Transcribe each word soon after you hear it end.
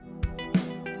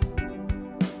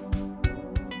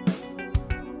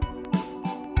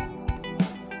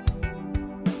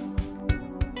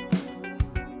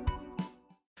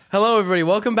Hello, everybody.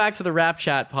 Welcome back to the Rap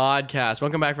Chat podcast.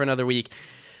 Welcome back for another week.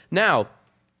 Now,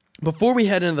 before we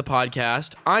head into the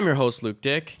podcast, I'm your host, Luke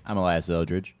Dick. I'm Elias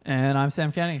Eldridge. And I'm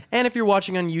Sam Kenny. And if you're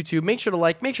watching on YouTube, make sure to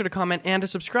like, make sure to comment, and to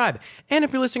subscribe. And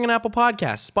if you're listening on Apple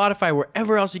Podcasts, Spotify,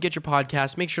 wherever else you get your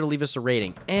podcasts, make sure to leave us a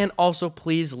rating. And also,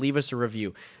 please leave us a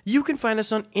review. You can find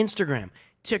us on Instagram,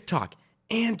 TikTok,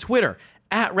 and Twitter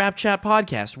at Rap Chat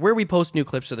Podcast, where we post new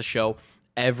clips of the show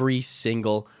every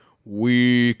single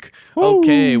week.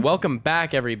 Okay, welcome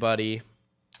back, everybody.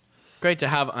 Great to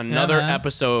have another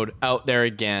episode out there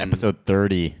again. Episode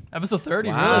 30. Episode 30,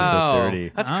 Wow. really? Episode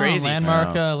 30. That's Oh, crazy.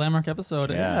 landmark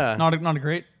episode. Yeah. Not a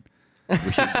great We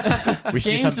should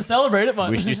do game to some, celebrate it, but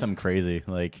we should do something crazy,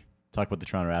 like talk about the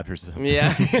Toronto Raptors.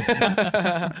 Yeah.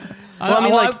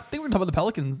 I think we're talking about the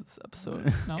Pelicans this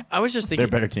episode. No? I was just They're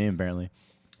thinking, a better team, apparently.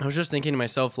 I was just thinking to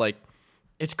myself, like,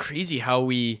 it's crazy how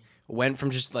we went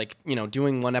from just like,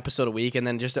 doing one episode a week and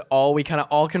then just we kind of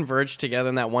all converged together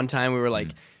in that one time. We were like,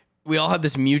 we all had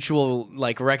this mutual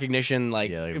like recognition, like,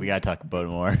 Yeah, like, we gotta talk about it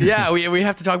more. yeah, we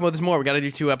have to talk about this more. We got to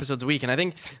do 2 episodes a week. And I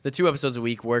think the 2 episodes a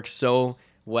week works so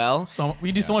well. So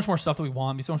we do so much more stuff that we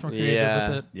want. Be so much more creative Yeah.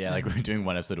 with it. Yeah, like we're doing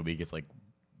one episode a week. It's like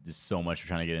just so much we're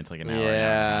trying to get into like an hour, hour and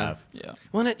Yeah. a half. Yeah.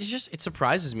 Well, and it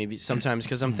surprises me sometimes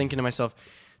because I'm thinking to myself,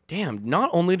 damn, not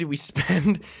only did we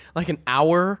spend like an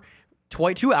hour,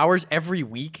 2 hours every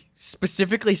week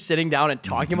specifically sitting down and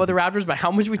talking about the Raptors, but how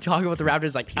much we talk about the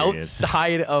Raptors like Period.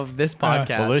 outside of this podcast.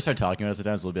 We'll literally start talking about it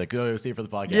sometimes. We'll be like, oh, save it for the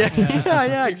podcast.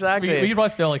 Yeah, exactly. We could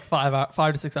probably fill like 5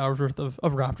 to 6 hours worth of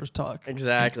Raptors talk.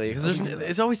 Exactly, because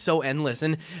it's always so endless,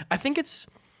 and I think it's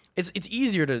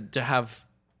easier to have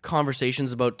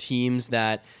conversations about teams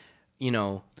that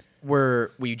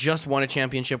we just won a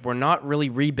championship. We're not really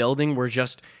rebuilding. We're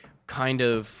just kind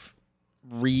of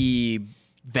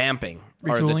revamping the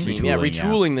Retooling. team.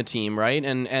 Retooling the team, right?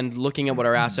 And looking at what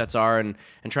our assets are and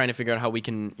trying to figure out how we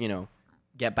can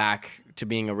get back to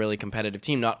being a really competitive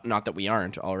team. Not that we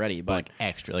aren't already, but Like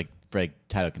extra, like for like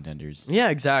title contenders. yeah,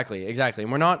 exactly.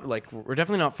 And we're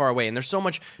definitely not far away. And there's so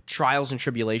much trials and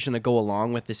tribulation that go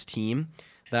along with this team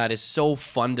that is so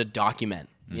fun to document.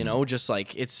 Just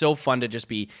like it's so fun to just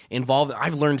be involved.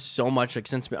 I've learned so much like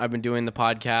since I've been doing the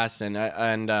podcast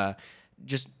and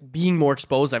just being more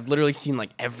exposed. I've literally seen like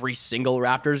every single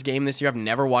Raptors game this year. I've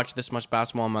never watched this much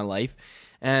basketball in my life.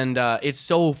 And it's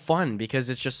so fun because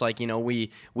it's just like,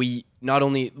 we not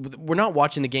only, we're not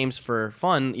watching the games for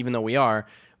fun, even though we are,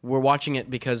 we're watching it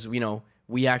because,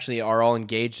 we actually are all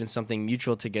engaged in something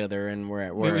mutual together, and We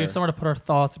have somewhere to put our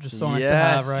thoughts, which is so nice to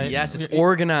have, right? Yes, it's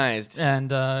organized.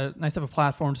 And nice to have a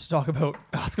platform to talk about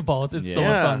basketball. It's so much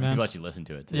Yeah. fun, man. People actually listen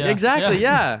to it too. Yeah. Exactly,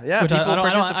 yeah. Which People I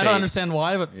participate. don't understand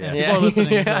why, but Yeah. people are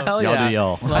listening. Yeah, So. hell Y'all yeah. do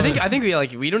y'all. I think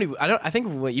we don't even I think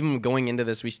even going into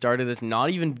this, we started this not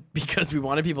even because we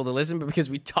wanted people to listen, but because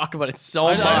we talk about it so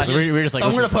I much. So we're just like,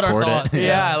 somewhere let's to put our record it. thoughts.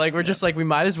 Yeah, like we're just like we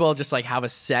might as well just like have a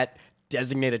set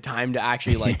designated time to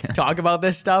actually like talk about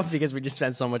this stuff because we just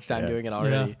spent so much time Yeah. doing it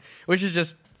already, Yeah. which is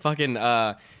just fucking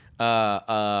a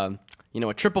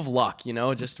trip of luck.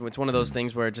 Just it's one of those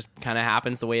things where it just kind of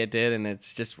happens the way it did, and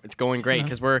it's going great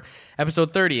because we're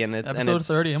episode 30 and it's Episode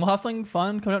 30, and we'll have something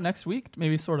fun coming out next week.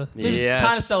 Maybe Yes.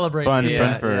 kind of celebrate. Fun,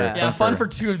 Yeah, fun for yeah. fun for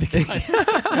 2 of the guys.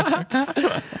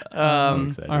 I'm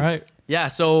excited. All right. Yeah,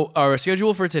 so our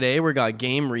schedule for today, we got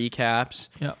game recaps.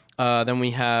 Yeah. Then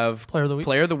we have Player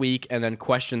of the week. and then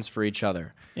questions for each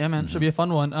other. Yeah, man. Should be a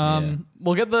fun one.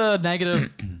 We'll get the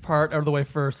negative part out of the way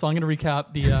first. So I'm going to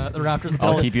recap the Raptors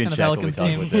I'll keep you in and the check when we Pelicans talk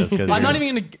game. about this. 'Cause I'm not you're-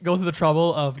 even going to go through the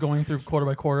trouble of going through quarter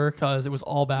by quarter because it was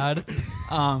all bad. It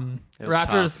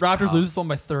was Raptors tough. lose this one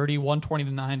by 30,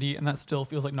 120-90, and that still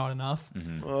feels like not enough.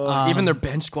 Even their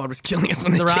bench squad was killing us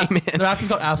when they The, came in. the Raptors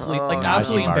got absolutely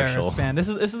Najee embarrassed, Marshall. man. This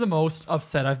is the most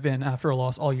upset I've been after a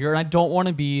loss all year, and I don't want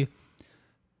to be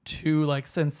too like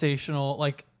sensational.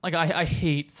 Like I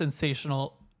hate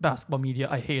sensational basketball media.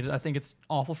 I hate it. I think it's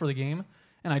awful for the game,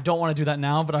 and I don't want to do that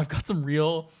now. But I've got some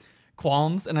real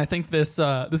qualms, and I think this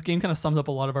game kind of sums up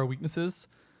a lot of our weaknesses.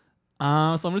 So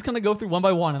I'm just gonna go through one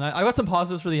by one, and I got some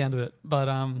positives for the end of it. But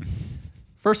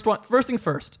first things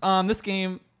first. This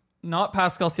game, not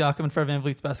Pascal Siakam and Fred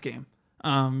VanVleet's best game.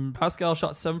 Pascal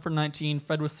shot 7 for 19.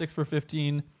 Fred was 6 for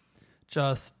 15.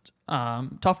 Just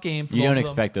tough game. For You both don't of them.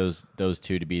 expect those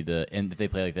two to be and if they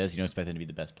play like this, you don't expect them to be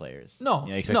the best players. No,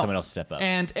 you expect no. someone else to step up.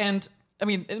 And I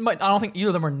mean, I don't think either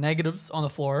of them were negatives on the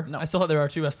floor. No. I still thought there were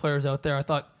 2 best players out there. I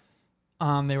thought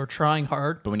they were trying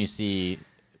hard. But when you see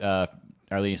our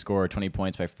leading scorer 20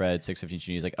 points by Fred, 6-15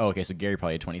 shooting, he's like, oh, okay, so Gary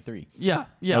probably had 23. Yeah.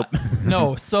 Nope.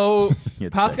 No. So He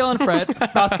had Pascal 6. and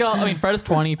Fred. Fred is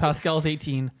 20. Pascal is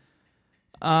 18.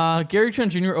 Gary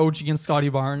Trent Jr., OG, and Scotty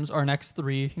Barnes, our next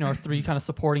three, our three kind of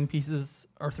supporting pieces,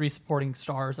 our three supporting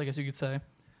stars, I guess you could say.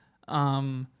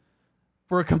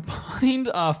 We're combined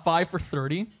 5 for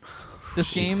 30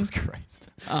 this game. Jesus Christ.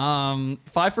 5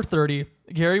 for 30.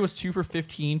 Gary was 2 for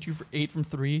 15, 2 for 8 from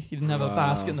 3. He didn't have a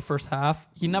basket in the first half.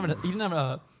 He didn't have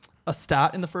a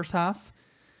stat in the first half.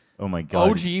 Oh my God.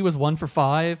 OG was 1 for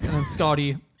 5, and then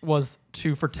Scotty was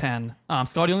 2 for 10.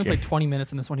 Scotty only played 20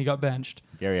 minutes in this one. He got benched.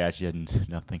 Gary actually had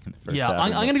nothing in the first Yeah, half.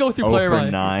 I'm going to go through 0 player for by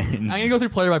 9. I'm going to go through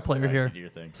player by player here. Do your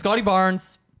thing. Scotty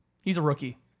Barnes, he's a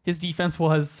rookie. His defense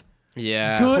was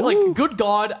Yeah. good. Like, good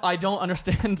God, I don't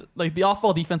understand. Like, the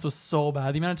off-ball defense was so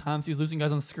bad. The amount of times he was losing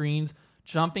guys on screens,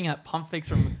 jumping at pump fakes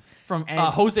from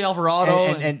Jose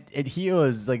Alvarado. And he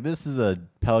was like, this is a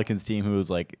Pelicans team who was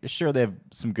like, sure, they have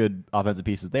some good offensive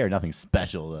pieces there. Nothing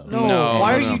special, though. No.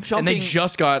 Why are you And jumping? they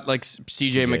just got like CJ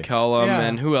CJ. McCollum Yeah.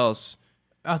 and who else?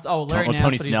 Larry Tony Nance,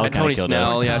 but he's Snell like- kinda Tony killed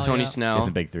Snell. us. Yeah, Tony yeah. It's Snell.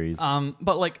 some big threes.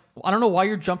 But like, I don't know why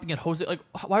you're jumping at Jose. Like,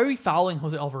 why are we fouling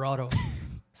Jose Alvarado?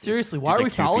 Seriously, why He's are like we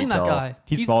 2 fouling feet that tall. guy?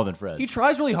 He's smaller than Fred. He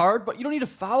tries really hard, but you don't need to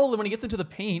foul him when he gets into the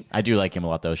paint. I do like him a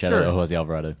lot, though. Shout Sure. out to Jose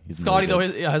Alvarado. He's Scotty, really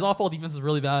though, good. his off-ball defense is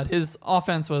really bad. His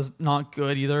offense was not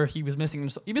good either. He missed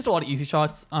a lot of easy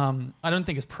shots. I don't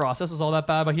think his process was all that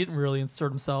bad, but he didn't really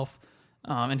insert himself.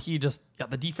 And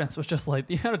the defense was just like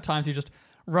the amount of times he just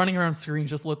running around screens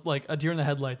just looked like a deer in the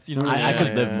headlights. You know, what I mean? I could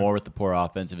Yeah, live yeah. more with the poor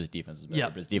offense if his defense was better. Yeah.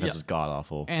 But his defense Yeah. was god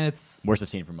awful. And it's Worst I've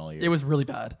seen from all year. it was really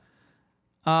bad.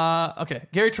 Okay,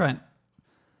 Gary Trent.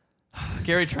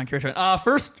 Gary Trent.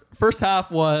 First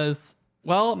half was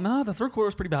the third quarter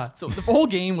was pretty bad. So the whole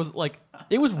game was like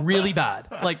it was really bad.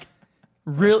 Like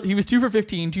he was 2 for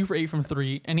 15, 2 for 8 from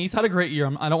 3, and he's had a great year.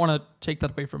 I don't want to take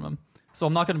that away from him. So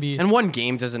I'm not going to be. And one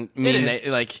game doesn't mean is.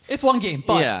 that like It's one game,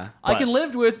 but Yeah, I but- can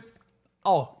live with.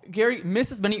 Oh, Gary,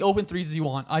 miss as many open threes as you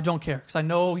want. I don't care because I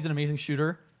know he's an amazing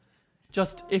shooter.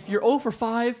 Just if you're 0 for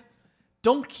 5,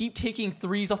 don't keep taking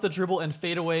threes off the dribble and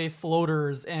fade away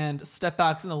floaters and step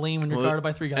backs in the lane when you're guarded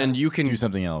by 3 guys. and you can do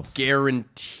something else.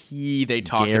 guarantee they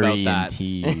talked about that.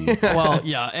 Guarantee. well,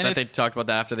 yeah, and That they it's, talked about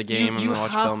that after the game you and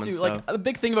watch have film to and stuff. like the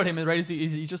big thing about him, right? Is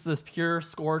he's just this pure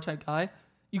score type guy.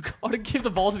 You gotta give the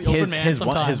ball to the open man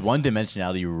sometimes. his one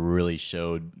dimensionality really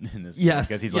showed in this game. Yes,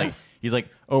 Because he's yes. like,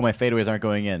 oh, my fadeaways aren't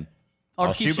going in. I'll I'll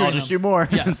just keep shoot. shooting I'll just them. shoot more.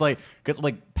 Yes. It's like because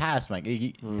like pass, Mike.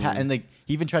 Hmm. And like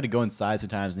he even tried to go inside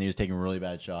sometimes, and he was taking really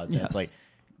bad shots. And Yes. it's like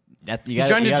that. You He's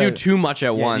trying to do too much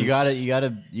at once. You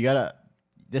gotta.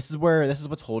 This is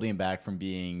what's holding him back from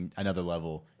being another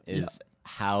level. Is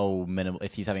how minimal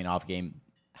if he's having an off game.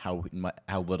 How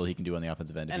little he can do on the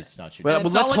offensive end if he's not shooting. But And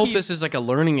it's let's not like hope he's- this is like a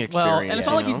learning experience. Well, and it's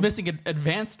not you like he's know? missing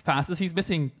advanced passes. He's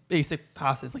missing basic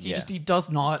passes. Like he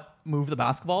does not move the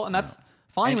basketball, and that's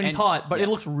fine when he's hot. But it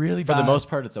looks really For bad. the most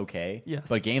part, it's okay. Yes.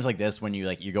 But games like this, when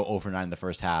you go over 9 in the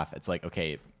first half, it's like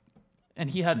okay, And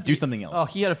he had Do something else. Oh,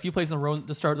 he had a few plays in a row at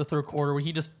the start of the third quarter where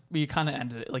we kind of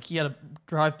ended it. Like he had a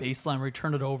drive baseline where he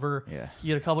turned it over. Yeah.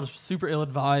 He had a couple of super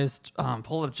ill-advised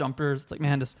pull-up jumpers. It's like,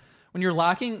 man, just when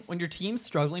your team's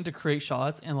struggling to create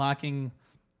shots and lacking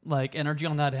like energy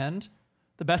on that end,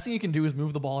 the best thing you can do is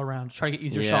move the ball around, try to get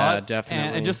easier Yeah, shots,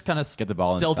 definitely. and just kind of Get the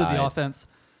ball stilted inside. the offense.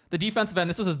 The defensive end,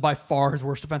 this was by far his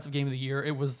worst defensive game of the year.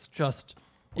 It was just,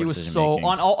 Poor it was decision so making.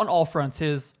 on all fronts.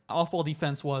 His off-ball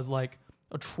defense was like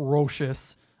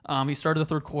atrocious. He started the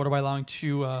third quarter by allowing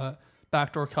 2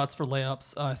 backdoor cuts for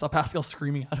layups. I saw Pascal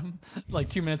screaming at him like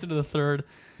 2 minutes into the third.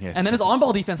 Yes. And then his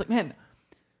on-ball defense, like, man,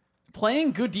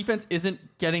 playing good defense isn't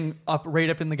getting right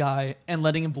up in the guy and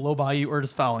letting him blow by you or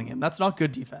just fouling him. That's not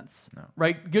good defense,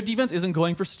 right? Good defense isn't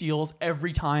going for steals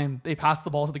every time they pass the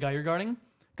ball to the guy you're guarding.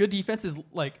 Good defense is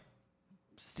like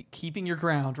keeping your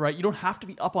ground, right? You don't have to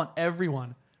be up on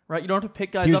everyone, right? You don't have to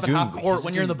pick guys He up was at half doing- court he's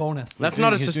when you're in the doing- bonus. That's doing-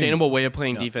 not a he's doing- sustainable way of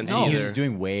playing defense No. He either. was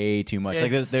doing way too much.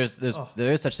 Like It's-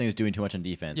 there is such thing as doing too much on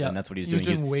defense, Yeah. and that's what he's He was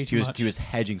doing. doing way too much. He was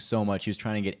hedging so much. He was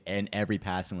trying to get in every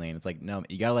passing lane. It's like no,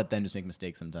 you gotta let them just make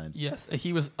mistakes sometimes. Yes,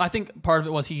 he was. I think part of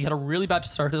it was he had a really bad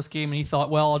start to this game, and he thought,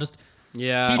 well, I'll just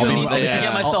Yeah, keep I'll doing be- these things to yeah.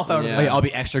 get myself out Yeah. of Like, it. I'll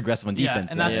be extra aggressive on Yeah,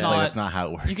 defense. and that's it's not- like that's not how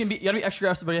it works. You gotta be extra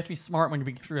aggressive, but you have to be smart when you're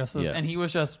being extra aggressive. Yeah. And he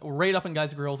was just right up in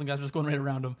guys' grills, and guys were just going right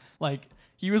around him. Like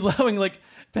he was allowing like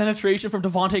penetration from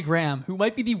Devontae Graham, who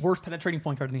might be the worst penetrating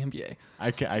point guard in the NBA.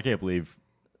 I can't believe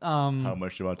how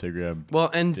much Devontae Graham Well,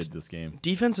 and did this game.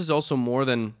 defense is also more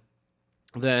than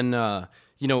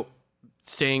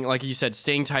staying, like you said,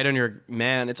 staying tight on your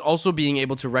man. It's also being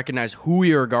able to recognize who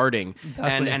you're guarding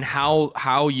Exactly. and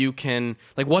how you can,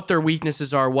 like, what their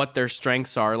weaknesses are, what their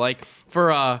strengths are. Like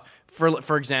for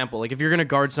example, like if you're gonna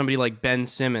guard somebody like Ben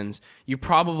Simmons, you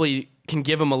probably can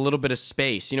give him a little bit of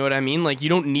space. You know what I mean? Like, you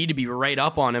don't need to be right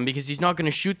up on him because he's not going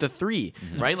to shoot the three,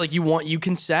 right? Like, you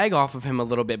can sag off of him a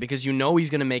little bit because you know he's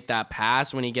going to make that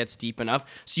pass when he gets deep enough.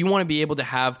 So you want to be able to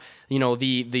have, you know,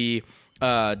 the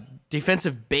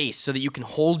defensive base so that you can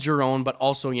hold your own, but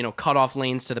also, you know, cut off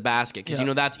lanes to the basket. Because, you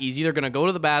know, that's easy. They're going to go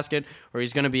to the basket or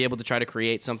he's going to be able to try to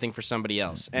create something for somebody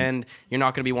else. And you're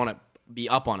not going to want to be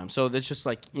up on him. So it's just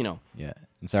like, you know. Yeah.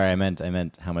 And sorry, I meant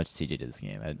how much CJ did this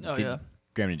game. I didn't see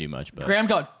Graham didn't do much, but Graham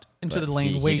got into the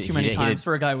lane way too many times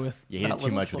for a guy with he did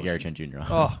too much with Gary Trent Jr.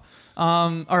 Oh.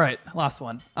 All right, last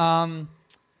one. OG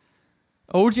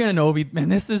Anunoby, man,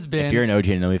 this has been. If you're an OG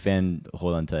Anunoby fan,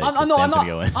 hold on tight. I'm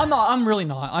not. I'm really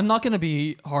not. I'm not going to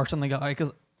be harsh on the guy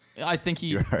because I think he.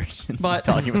 You're harsh. But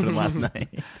talking about him last night.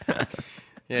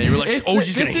 Yeah, you were like,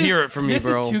 OG's going to hear it from me,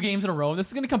 bro. This is 2 games in a row. This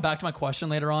is going to come back to my question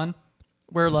later on,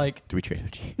 where like. Do we trade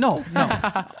OG? No.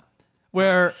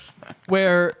 where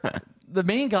the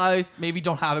main guys maybe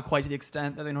don't have it quite to the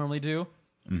extent that they normally do.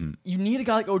 Mm-hmm. You need a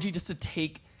guy like OG just to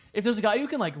take. If there's a guy who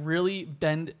can like really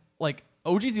bend, like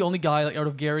OG's the only guy like out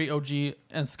of Gary, OG,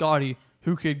 and Scotty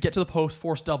who could get to the post,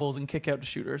 force doubles, and kick out to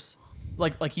shooters.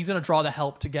 Like he's gonna draw the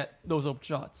help to get those open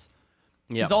shots.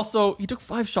 Yeah. He took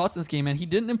 5 shots in this game, and he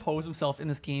didn't impose himself in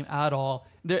this game at all.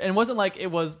 And it wasn't like it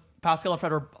was Pascal and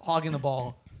Fred were hogging the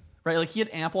ball, right? Like he had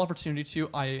ample opportunity to.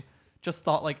 I just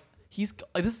thought like this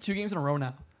is 2 games in a row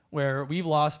now where we've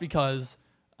lost because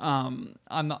I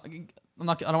don't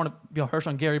want to be harsh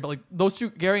on Gary, but like those 2,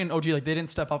 Gary and OG, like they didn't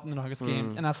step up in the Nuggets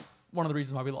game, and that's one of the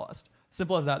reasons why we lost.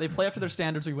 Simple as that. They play up to their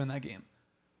standards, we win that game.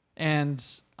 And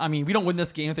I mean, we don't win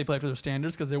this game if they play up to their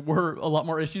standards because there were a lot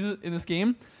more issues in this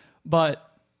game.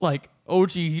 But like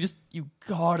OG, you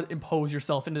gotta impose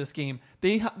yourself into this game.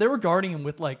 They were guarding him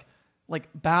with like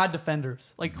bad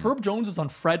defenders. Like Herb Jones was on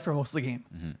Fred for most of the game.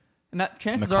 Mm-hmm. And that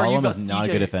chances are you got is not CJ.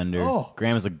 A good defender. Oh.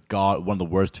 Graham is one of the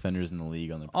worst defenders in the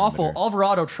league on the perimeter. Awful.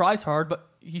 Alvarado tries hard, but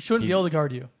he shouldn't be able to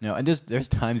guard you. No, and there's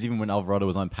times even when Alvarado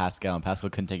was on Pascal and Pascal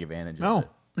couldn't take advantage of it.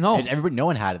 No. No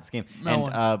one had it this game. No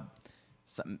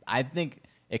and I think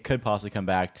it could possibly come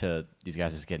back to these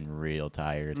guys just getting real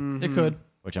tired. Mm-hmm. It could.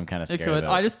 Which I'm kind of scared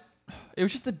about. It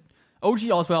was just the OG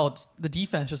as well. The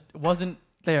defense just wasn't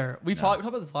there. We talked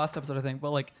about this last episode, I think, but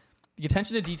like the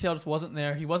attention to detail just wasn't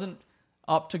there. He wasn't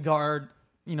up to guard,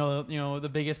 you know the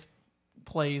biggest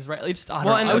plays, right? Like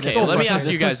let me ask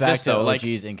you guys this though. Like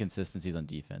OG's inconsistencies on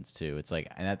defense too. It's like,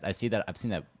 and I see that. I've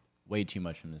seen that way too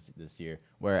much from this year.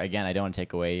 Where again, I don't want to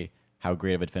take away how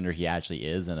great of a defender he actually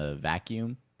is in a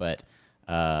vacuum, but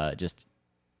just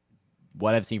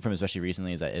what I've seen from him, especially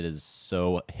recently, is that it is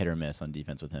so hit or miss on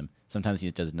defense with him. Sometimes he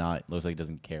looks like he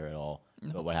doesn't care at all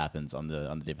about what happens on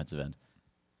the defensive end.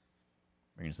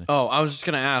 What are you gonna say? Oh, I was just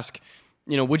gonna ask.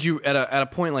 You know, would you at a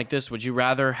point like this, would you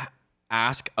rather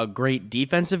ask a great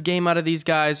defensive game out of these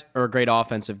guys or a great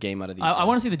offensive game out of these guys? I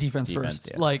want to see the defense first.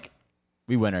 Yeah. Like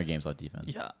we win our games on defense.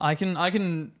 Yeah, I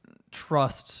can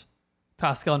trust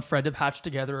Pascal and Fred to patch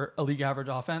together a league average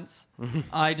offense.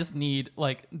 I just need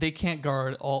they can't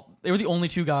guard all. They were the only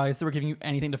 2 guys that were giving you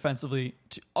anything defensively,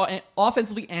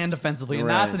 offensively and defensively, and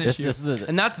that's an issue.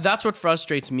 And that's what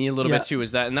frustrates me a little bit too.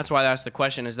 Is that, and that's why I asked the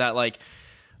question. Is that like,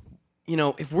 you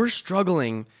know, if we're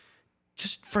struggling,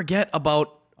 just forget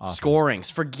about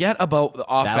scorings. Forget about the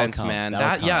offense, man.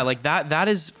 That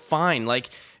is fine. Like,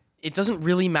 it doesn't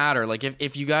really matter. Like,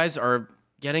 if you guys are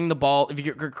getting the ball,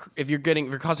 if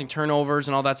you're causing turnovers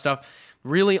and all that stuff,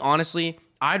 really, honestly,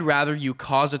 I'd rather you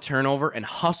cause a turnover and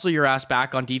hustle your ass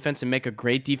back on defense and make a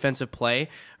great defensive play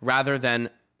rather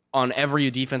than on every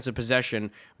defensive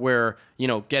possession where, you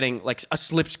know, getting like a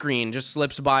slip screen just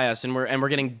slips by us and we're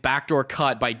getting backdoor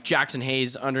cut by Jackson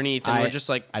Hayes underneath and we're just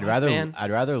like, I'd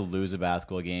rather lose a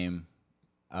basketball game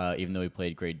even though we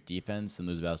played great defense than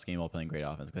lose a basketball game while playing great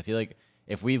offense. 'Cause I feel like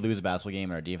if we lose a basketball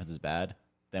game and our defense is bad,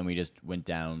 then we just went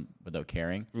down without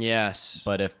caring. Yes.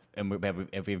 But if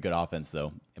we have good offense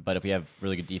though, but if we have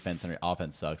really good defense and our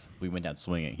offense sucks, we went down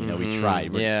swinging. You know, we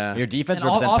tried. Your defense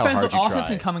represents how hard you try. Offense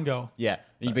can come and go. Yeah,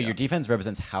 but your defense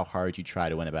represents how hard you try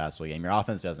to win a basketball game. Your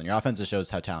offense doesn't. Your offense just shows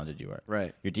how talented you are.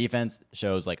 Right. Your defense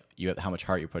shows how much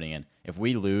heart you're putting in. If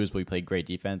we lose, but we played great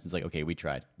defense, it's like, okay, we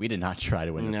tried. We did not try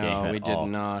to win this game. No, we did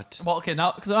not. Well, okay,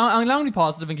 now because I'm going to be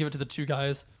positive and give it to the 2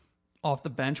 guys off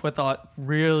the bench who I thought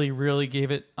really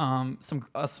gave it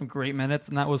some great minutes,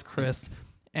 and that was Chris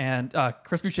and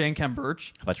Chris Boucher and Kem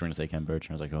Birch. I thought you were going to say Kem Birch.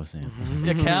 I was like, oh, Sam.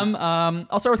 Yeah, Kem.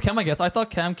 I'll start with Kem, I guess. I thought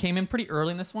Kem came in pretty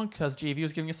early in this one because JV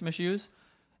was giving us some issues.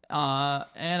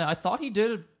 And I thought he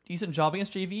did a decent job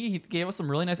against JV. He gave us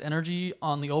some really nice energy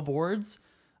on the O boards.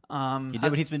 He did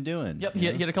what he's been doing. Yep, you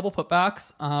he know? had a couple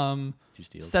putbacks. 2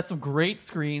 steals. Set some great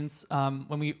screens.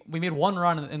 When we made one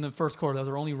run in the first quarter, that was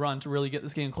our only run to really get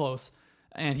this game close.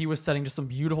 And he was setting just some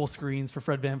beautiful screens for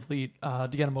Fred VanVleet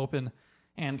to get him open.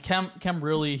 And Cam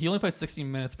really, he only played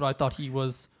 16 minutes, but I thought he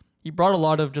brought a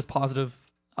lot of just positive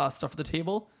stuff to the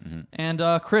table. And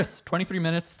Chris, 23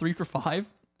 minutes, 3 for 5.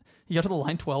 He got to the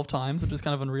line 12 times, which is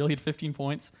kind of unreal. He had 15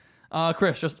 points.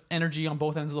 Chris, just energy on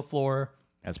both ends of the floor.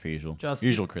 As per usual. Just-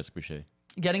 Usual Chris Boucher.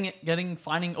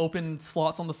 Finding open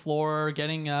slots on the floor,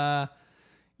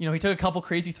 he took a couple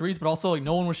crazy threes, but also like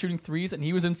no one was shooting threes, and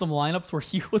he was in some lineups where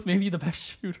he was maybe the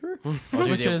best shooter,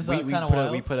 which is kind of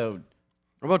wild. We put out.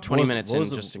 About 20 What was- minutes what in, was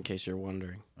the- just in case you're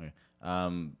wondering. Okay.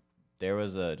 There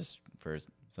was just for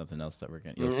something else that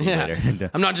you'll see Yeah. later.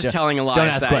 I'm not just telling Elias Don't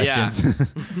ask that. Yeah.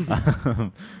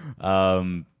 questions.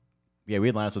 We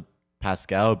had lineups with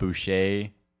Pascal, Boucher,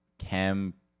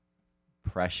 Cam,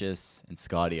 Precious, and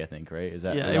Scotty. I think, right? Is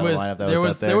that Yeah, was it that was. the lineup that There was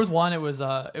was out there? there was one.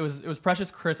 It was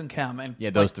Precious, Chris, and Cam, and Yeah,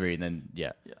 those three, and then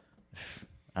Yeah.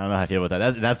 I don't know how I feel about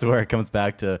that. That's where it comes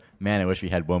back to. Man, I wish we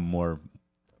had one more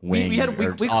wing we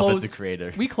offensive closed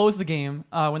creator. We closed the game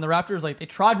when the Raptors they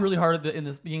tried really hard in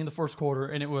this beginning of the first quarter,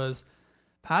 and it was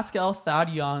Pascal, Thad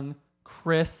Young,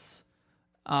 Chris,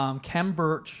 Kem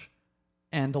Birch,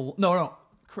 and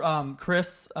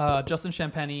Chris, Justin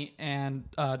Champagny, and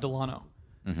Delano.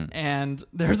 And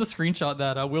there's a screenshot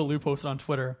that Will Liu posted on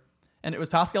Twitter, and it was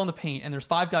Pascal in the paint, and there's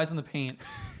 5 guys in the paint.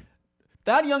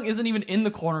 Thad Young isn't even in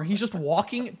the corner. He's just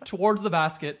walking towards the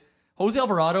basket. Jose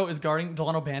Alvarado is guarding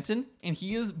Delano Banton, and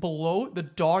he is below the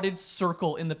dotted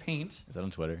circle in the paint. Is that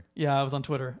on Twitter? Yeah, I was on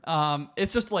Twitter.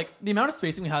 It's just like the amount of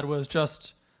spacing we had was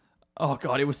just, oh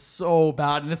god, it was so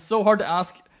bad, and it's so hard to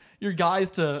ask your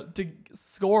guys to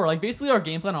score. Like basically, our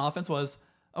game plan on offense was,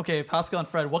 okay, Pascal and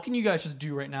Fred, what can you guys just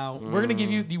do right now? We're gonna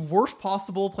give you the worst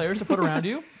possible players to put around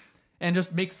you, and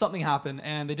just make something happen.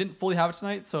 And they didn't fully have it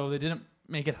tonight, so they didn't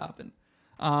make it happen.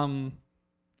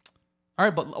 All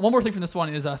right, but one more thing from this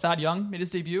one is Thad Young made his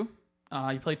debut.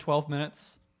 He played 12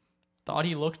 minutes. Thought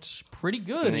he looked pretty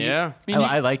good. Yeah.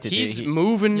 I liked it. He's He-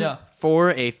 moving Yeah.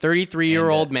 for a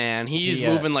 33-year-old And, man. He's he,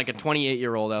 moving like a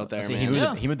 28-year-old out there, See,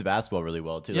 man. he moved the basketball really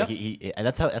well too. Yep. Like and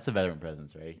that's a veteran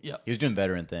presence, right? Yeah. He was doing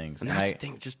veteran things. And And that's I, the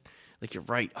thing, just like you're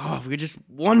right. Oh, if we could just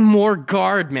one more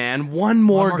guard, man. One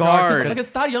more guard. Because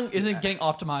Thad Young isn't getting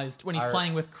optimized when he's Our-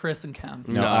 playing with Chris and Cam.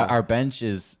 no, No. our bench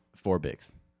is 4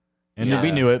 bigs. And Yeah.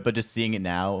 we knew it, but just seeing it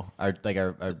now, our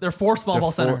They're 4 small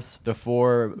ball four, centers. The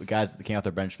 4 guys that came off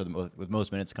their bench with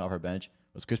most minutes come off our bench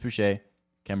was Chris Boucher,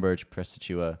 Kem Birch, Press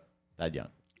Chua, Thad Young.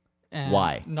 And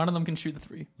Why? None of them can shoot the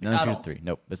 3. None at of all. you 3.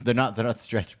 Nope. They're not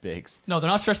stretch bigs. No, they're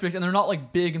not stretch bigs, and they're not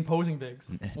like big imposing bigs.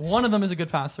 One of them is a good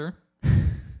passer,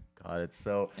 God, it's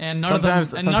so. and none of them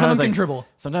can like, dribble.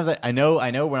 Sometimes I know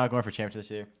we're not going for championship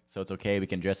this year, so it's okay. We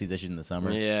can address these issues in the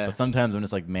summer. Yeah. But sometimes I'm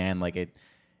just like, man, like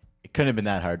it couldn't have been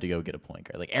that hard to go get a point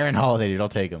guard. Like Aaron Holiday, dude, I'll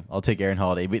take him. I'll take Aaron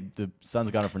Holiday. The Suns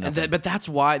got him for nothing. But that's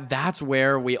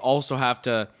where we also have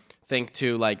to think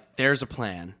too. Like, there's a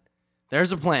plan.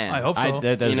 There's a plan. I hope so. I know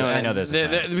there's a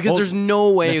plan. Because there's no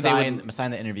way Masai, they would. Masai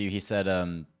in the interview, he said,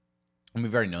 and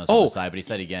we've already known this Oh. from Masai, but he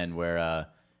said again where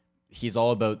he's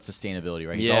all about sustainability,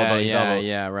 right? He's all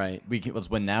about Right. let's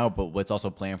win now, but let's also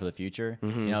plan for the future. You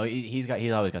know, he's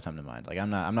always got something in mind. Like I'm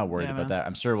not worried Yeah, about man. that.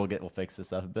 I'm sure we'll fix this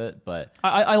stuff a bit, but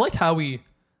I liked how we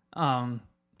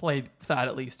played Thad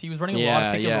at least. He was running a lot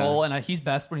of pick and roll, and he's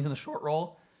best when he's in the short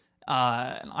roll.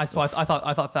 And I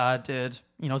thought Thad did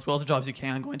as well as the job as he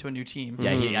can going to a new team.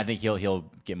 yeah, I think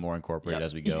he'll get more incorporated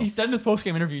as we go. He said in his post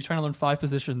game interview he's trying to learn 5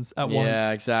 positions at once.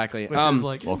 Yeah, exactly. Which is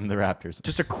like Welcome to the Raptors.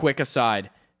 Just a quick aside.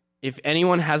 If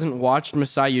anyone hasn't watched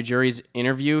Masai Ujiri's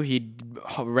interview, he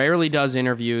rarely does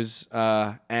interviews,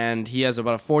 and he has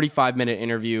about a 45-minute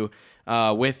interview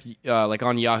with like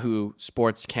on Yahoo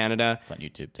Sports Canada. It's on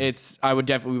YouTube too. I would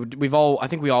definitely I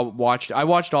think we all watched. I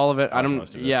watched all of it. I don't.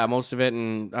 most of it. Yeah, most of it,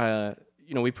 and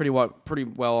we pretty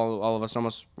well all of us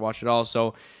almost watched it all.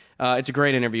 So it's a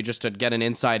great interview just to get an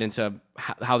insight into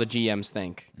how the GMs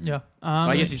think. yeah. So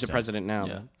I guess he's the 100%. president now.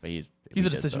 Yeah. But he's He's a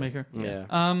did decision so. maker. Yeah.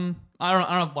 I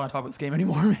don't want to talk about this game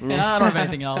anymore. Man. I don't have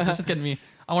anything else. It's just getting me.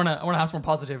 I want to have some more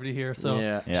positivity here. So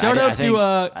Yeah. Yeah, shout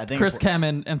out I think Chris Kem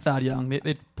and Thad Young.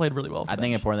 They played really well. I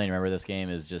think important thing to remember this game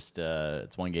is just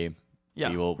it's one game.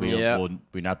 Yeah.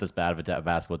 We're not this bad of a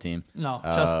basketball team. No,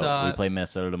 we play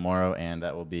Minnesota tomorrow, and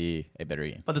that will be a better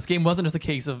game. But this game wasn't just a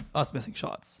case of us missing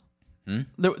shots.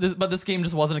 But this game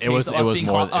just wasn't a case was- of it us was being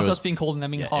more- hot, it of was- us being cold and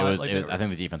them being Yeah, hot. I think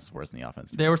the defense was worse than the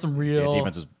offense. There were some real. The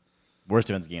defense was worst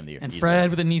defensive game of the year. And easily. Fred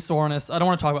with a knee soreness. I don't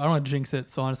want to jinx it,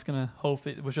 so I'm just gonna hope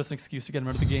it was just an excuse to get him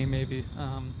out of the game. Maybe.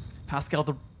 Pascal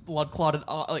the blood clotted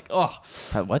like oh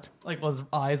What? like was his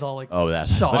eyes all like Oh, that.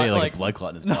 shot Literally, like a blood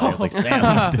clot in his body. I was like, Sam.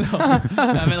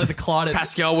 I mean like the clotted.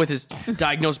 Pascal with his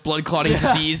diagnosed blood clotting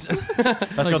disease.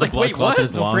 Pascal's like, blood wait, clots what? in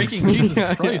his No, lungs. breaking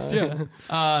Jesus Christ, yeah. You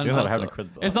No, guys are having so- a Chris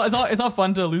it's not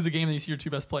fun to lose a game and you see your two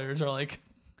best players are like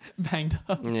banged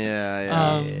up.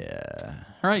 Yeah. Yeah.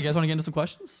 All right, you guys want to get into some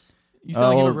questions? You sound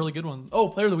like you have a well- really good one. Oh,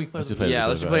 player of the week. Player of the week. Yeah,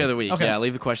 let's do player of the week. Okay. Yeah,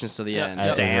 leave the questions to the Yeah. end.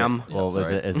 Yeah. Sam. Well, Yeah,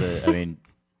 is it? I mean,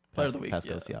 Player of the week.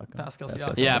 Pascal yeah. Siakam. Pascal Pascal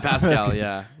Siakam. Yeah, Pascal.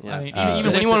 Yeah. I mean, Does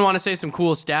with anyone the- want to say some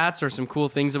cool stats or some cool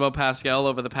things about Pascal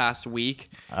over the past week?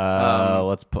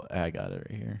 Let's put. I got it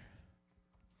right here.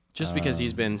 Just because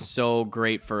he's been so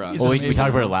great for us. He's Well, we amazing. talked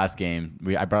about it last game.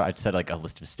 I said like a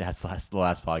list of stats the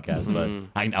last podcast,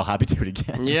 but I'll happy to do it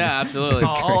again. Yeah, absolutely.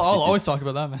 I'll always talk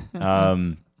about that,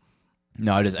 man.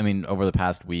 No, I mean, over the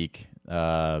past week,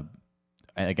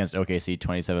 against OKC,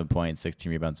 27 points,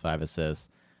 16 rebounds, 5 assists.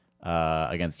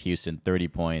 Against Houston, 30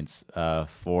 points,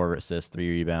 4 assists, 3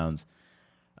 rebounds.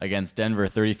 Against Denver,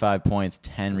 35 points,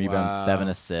 10 rebounds, Wow. 7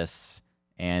 assists.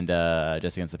 And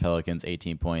just against the Pelicans,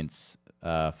 18 points,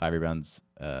 5 rebounds,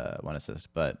 1 assist.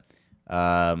 But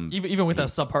Even with that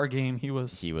subpar game, he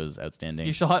was outstanding.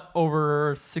 he shot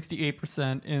over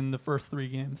 68% in the first 3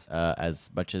 games. As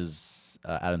much as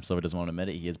Adam Silver doesn't want to admit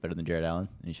it, he is better than Jared Allen.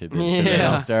 And he should be, Yeah. should be an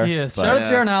All-Star. He is. But- Shout out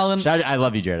Jaron Allen. I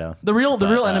love you, Jared Allen. The real But,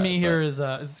 enemy but- here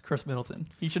is Chris Middleton.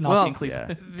 He should not Well, be in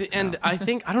Cleveland. And I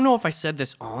think, I don't know if I said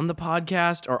this on the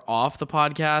podcast or off the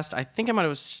podcast. I think I might have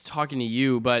was just talking to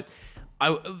you, but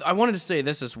I wanted to say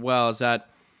this as well, is that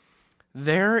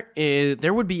there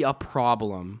would be a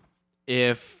problem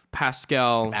if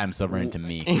Pascal Adam Silver into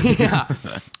me.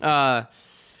 yeah.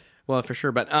 Well, for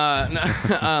sure, but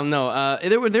no.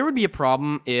 There would be a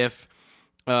problem if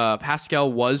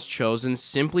Pascal was chosen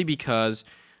simply because,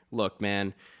 look,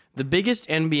 man, the biggest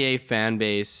NBA fan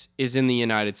base is in the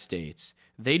United States.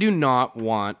 They do not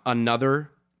want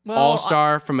another Well,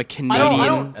 all-star from a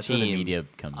Canadian That's where the team. media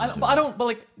comes I into don't, it. I don't, but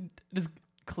like, does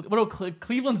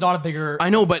Cleveland's not a bigger. I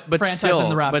know, but franchise still, than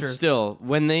the but Raptors. still,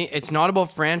 when it's not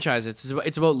about franchise. It's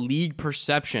about league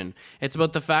perception. It's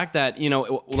about the fact that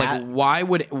like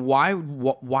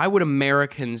why would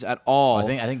Americans at all? I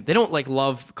think they don't like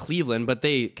love Cleveland, but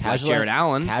they like Jared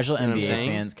Allen. Casual you know what I'm NBA saying?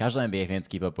 fans. Casual NBA fans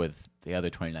keep up with the other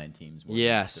 29 teams. more than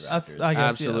Yes. the That's Raptors. I guess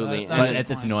Absolutely. Yeah, But But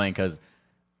that's it's fine. annoying because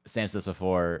Sam said this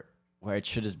before, where it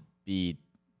should just be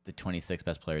the 26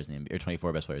 best players in the NBA or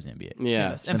 24 best players in the NBA.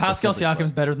 Yeah. Yes. And Pascal Simply Siakam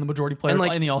is put. better than the majority players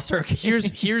like, in the All Star game. here's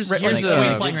Right, here's like, a- who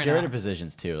he's playing right get rid now. of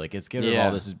positions too. Like it's get rid of Yeah.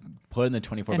 all this. Is put in the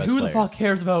 24 And best who players. the fuck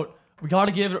cares about? We got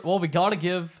to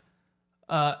give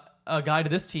a guy to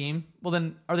this team. Well,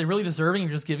 then are they really deserving?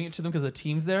 You're just giving it to them because the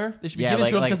team's there. They should be Yeah, giving it like-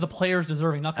 to them like- because the player's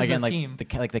deserving, not because Again, the like team. the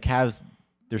Cavs,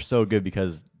 they're so good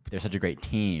because they're such a great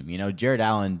team. You know, Jared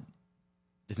Allen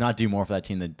does not do more for that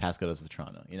team than Pascal does with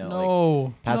Toronto. You know, like,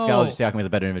 No, Pascal no. Siakam is a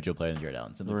better individual player than Jared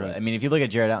Allen. Simply put. Right. I mean, if you look at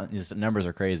Jared Allen, his numbers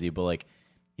are crazy, but like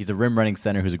he's a rim running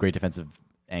center who's a great defensive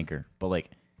anchor. But like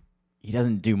he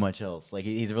doesn't do much else. Like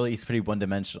he's pretty one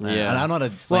dimensional. Yeah. And I'm not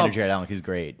a slander Well, Jared Allen. 'Cause he's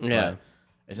great. yeah. But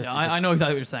it's just, Yeah, it's just I know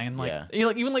exactly what you're saying. Like,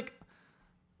 Yeah. even like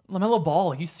LaMelo Ball,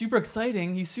 like, he's super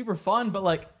exciting, he's super fun, but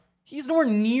like he's nowhere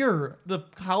near the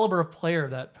caliber of player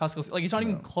that Pascal. Like he's not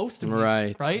even close to me.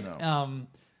 Right. Right. No.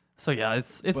 So yeah,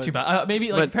 it's But- too bad.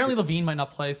 Maybe like but- apparently Levine might not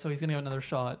play, so he's gonna have another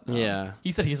shot. Yeah.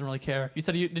 He said he doesn't really care. He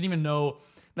said he didn't even know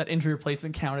that injury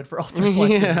replacement counted for All-Star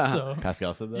selection. Yeah. So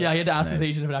Pascal said that. yeah, he had to ask his Nice.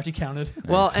 agent if it actually counted.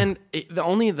 Well, and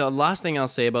the last thing I'll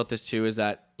say about this too is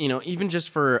that even just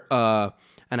for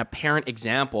an apparent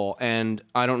example, and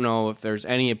I don't know if there's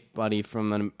anybody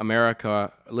from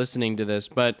America listening to this,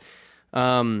 but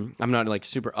I'm not like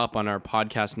super up on our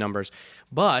podcast numbers,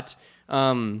 but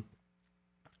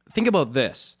think about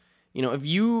this. If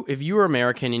you are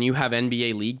American and you have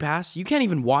NBA League Pass, you can't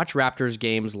even watch Raptors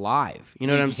games live. You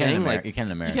know what I'm saying? Like, you can in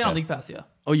You America. can't on League Pass, yeah.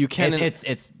 oh, you can. It's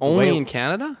the only way- in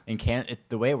Canada.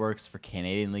 the way it works for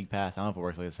Canadian League Pass, I don't know if it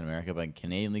works like this in America, but in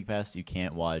Canadian League Pass, you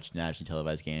can't watch nationally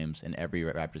televised games, and every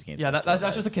Raptors game. Yeah, is that's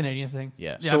just a televised. Canadian thing.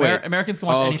 Yeah. Yeah, So wait. Americans can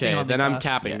watch anything Okay, on then League I'm Pass.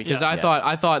 capping Yeah. because Yeah.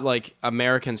 I thought like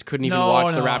Americans couldn't even No,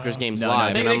 watch the no, Raptors no. games No,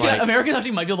 live. no, and They I'm can- like, Americans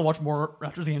actually might be able to watch more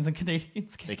Raptors games than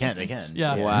Canadians can. They can. They can.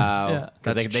 Yeah. wow, Yeah.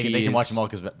 Because that's they can watch cheese. them all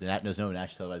because there's no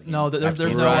national televised games. No, there's Raptors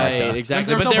games no- are Right, blacked out. exactly.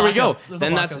 There's But no there we go. blackouts. There's no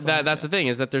Then blackouts on it, that's yeah. the thing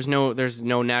is that there's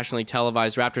no nationally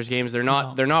televised Raptors games. They're not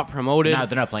No. they're not promoted.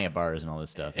 They're not playing at bars and all this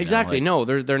stuff. you know, Exactly. like- No,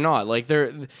 they're not. Like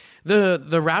the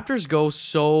Raptors go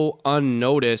so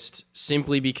unnoticed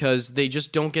simply because they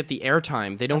just don't get the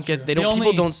airtime. They don't That's get true. they They don't only-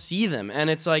 people don't see them. And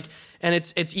it's like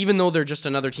it's even though they're just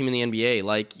another team in the NBA,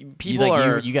 like people you, like,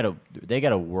 are they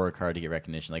gotta work hard to get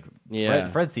recognition. Like Yeah.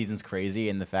 Fred's season's crazy,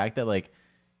 and the fact that like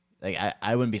like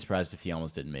I wouldn't be surprised if he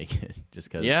almost didn't make it, just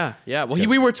because. Yeah. Well, Because-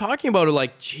 we were talking about it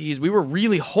like, geez, we were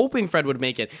really hoping Fred would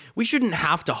make it. We shouldn't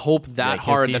have to hope that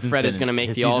hard that Fred is going to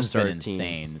make the All-Star team.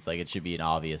 Insane. It's like it should be an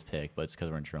obvious pick, but it's because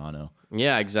we're in Toronto.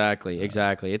 Yeah, exactly.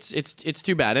 It's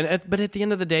too bad. But at the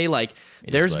end of the day, like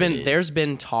there's what it is.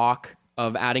 been talk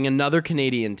of adding another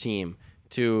Canadian team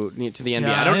to the NBA.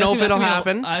 Yeah, I don't know if it'll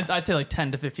happen. I'd say like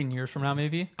 10 to 15 years from now,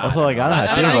 maybe. Also, like I don't know. I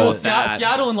I think feel well, about that.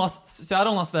 Seattle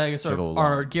and Las Vegas Took a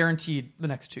are long- guaranteed the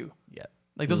next two. yeah.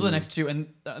 Like those are the next two, and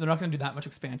they're not going to do that much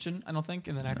expansion. I don't think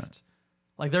in the next.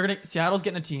 Like they're gonna Seattle's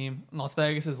getting a team, and Las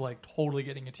Vegas is like totally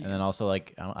getting a team. And then also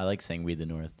like I like saying we the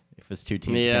North. If it's two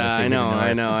teams, Yeah, kinda say I we the know, North.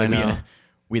 I know, It's like I know.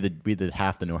 We the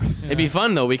half the North. It'd be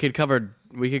fun though. We could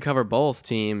cover both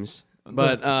teams.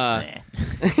 But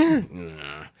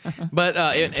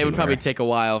it would probably take a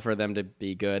while for them to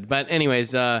be good. But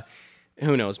anyways,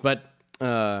 who knows? But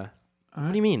what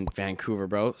do you mean Vancouver,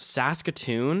 bro?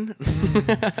 Saskatoon,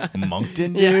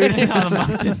 Moncton, dude. On a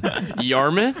mountain.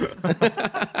 Yarmouth,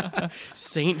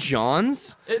 St.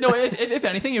 John's. No, if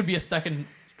anything, it would be a second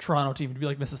Toronto team. It'd be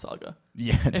like Mississauga.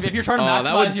 Yeah. If you're trying to Oh,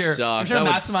 that would maximize your, suck. if you're trying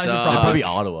to That would maximize your suck. profit. Probably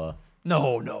Ottawa.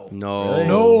 No. Really?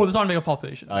 No. There's not a big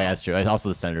population. Oh yeah, that's true. Also,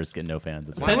 the Senators get no fans.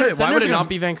 That's Why why. would it Senators not are-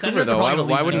 be Vancouver Senators are though? Why,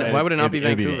 probably why gonna wouldn't leave why would it not be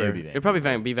It'd be Vancouver? Vancouver. It'd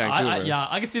probably be Vancouver. Yeah,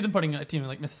 I could see them putting a team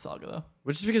like Mississauga though.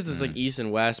 Which is because there's like East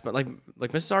and West, but like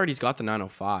Mississauga already's got the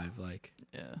 905. Like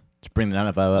Yeah, Just bring the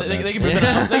 905 up. they man. can move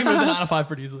the 905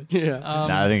 pretty easily. Yeah.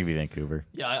 Nah, I think it'd be Vancouver.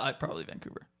 Yeah, I probably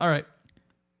Vancouver. All right.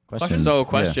 Questions? so Yeah.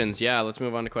 questions. Yeah, let's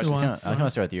move on to questions. on. I kind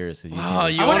of start with yours because you. Oh,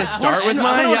 seem- you I want wanna- to I start wanna with end-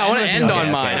 mine? I Yeah, I want wanna to end end with on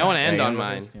yours. mine. I want to Yeah, end you on go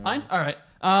mine. first. Fine. All right.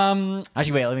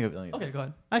 Actually, wait. Let me go. Okay, go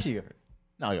ahead. Actually, you go first.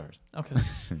 No, I'll go first. Okay.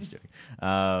 I'm just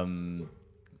joking.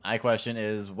 My question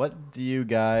is, what do you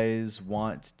guys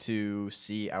want to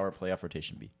see our playoff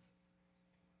rotation be?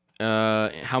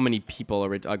 How many people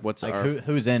are like? What's Like our?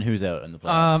 who's in, who's out in the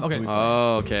playoffs? Okay. Who's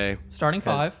Oh, okay. Starting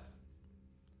five.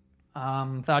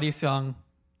 Thaddeus Young,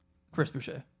 Chris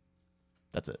Boucher.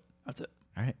 That's it. That's it.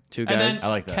 All right. Two And guys. then I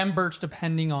like that. Kem Birch,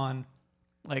 depending on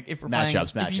like if we're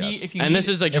Matchups, playing, matchups. If you And need, this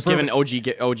is like just if we're-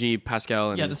 giving OG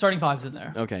Pascal and yeah, the starting five's in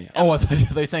there. okay. Oh, I thought you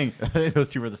were saying those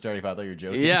two were the starting five. I thought you were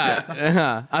joking.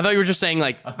 Yeah, I thought you were just saying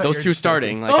like thought those you were two just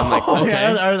starting. Like I'm like Oh, okay.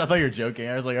 yeah, I thought you were joking.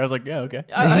 I was like, yeah, okay.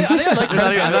 I think I like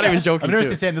I thought he was joking I've never too.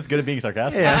 seen Sam this good at being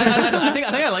sarcastic. I think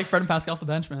I like Fred and Pascal off the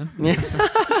bench, man.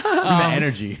 The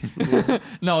energy.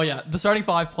 No, yeah, the starting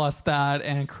five plus Thad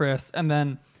and Chris, and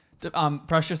then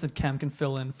Precious and Kem can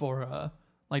fill in for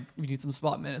like if you need some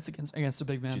spot minutes against a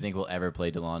big man. Do you think we'll ever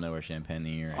play Delano or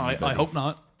Champagne or I anybody? hope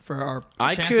not for our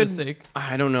I chances' could. sake.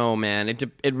 I don't know, man.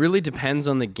 It really depends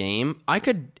on the game. I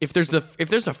could if there's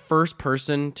a first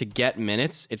person to get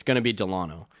minutes, it's gonna be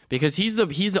Delano because he's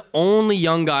the only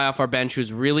young guy off our bench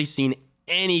who's really seen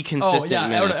any consistent yeah,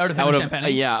 minutes out of him and Champagny?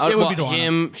 yeah, It would well, be Delano.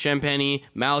 him, Champagny,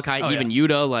 Malachi, Oh, even yeah.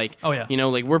 Yuta. Like, Oh, yeah. you know,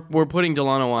 like we're putting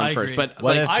Delano on I first, agree. but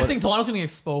What like, if- I think Delano's gonna be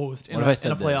exposed in What a if I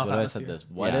said this? playoff What if I atmosphere. said this?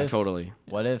 What yeah, if totally.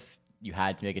 What if you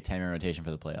had to make a 10-man rotation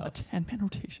for the playoffs? 10-man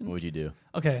rotation. What would you do?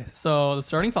 Okay, so the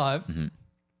starting five, Mm-hmm.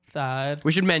 Thad.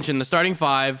 We should mention the starting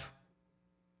five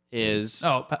is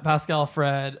Oh, Pascal,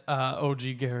 Fred,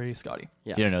 OG, Gary, Scotty.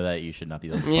 Yeah. If you don't know that, you should not be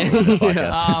listening Yeah. to this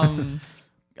podcast.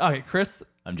 Okay, Chris,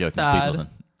 I'm joking. Thad. Please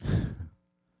listen.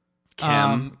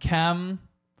 Cam.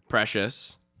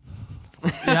 Precious.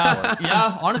 Yeah,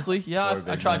 yeah. Honestly, yeah. Or I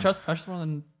big man. trust Precious more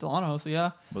than Delano, so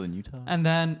yeah. Well, in Utah. And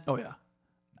then,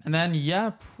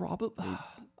 probably.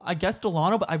 I guess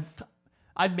Delano, but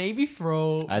I'd maybe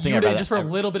throw I think Yuta I'd rather- just for a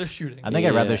little bit of shooting. I think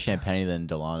I'd rather Yeah. Champagne than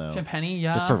Delano. Champagne,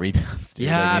 yeah. Just for rebounds, dude.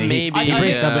 Yeah, Like, maybe, He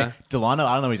brings yeah. something. Delano,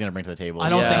 I don't know what he's gonna bring to the table. I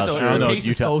don't think so. I don't The know. pace is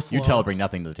Utah, so slow. Utah will bring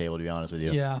nothing to the table, to be honest with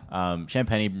you. Yeah.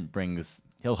 Champagne brings.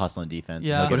 He'll hustle in defense.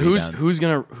 Yeah. and But he'll get who's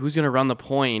rebounds. who's gonna run the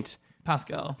point?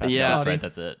 Pascal. That's Yeah. not Fred,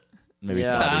 that's it. Maybe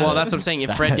Yeah. Scotty. Well, that's what I'm saying.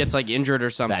 If Fred gets like injured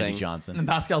or Thaddeus something. And Johnson. then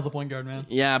Pascal's the point guard, man.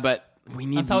 Yeah, but we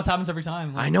need. That's how it happens every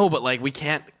time. I know, but like we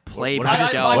can't play What if we just-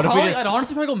 Pascal. what if we I'd just-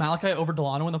 honestly probably go Malachi over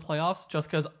Delano in the playoffs just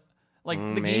because like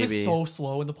the game maybe. is so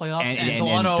slow in the playoffs And- and,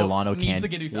 and Delano needs can't- to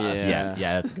get fast. Yeah.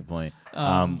 Yeah, that's a good point.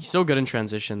 He's so good in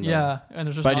transition. Though. Yeah, and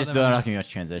there's just But not just that not much. gonna be much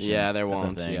transition. Yeah, there That's the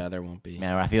won't. thing. Yeah, there won't be.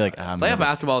 Man, I feel like Playoff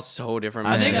basketball is so different.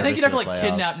 I Man. think nervous you'd have to for like the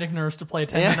kidnap playoffs. Nick Nurse to play a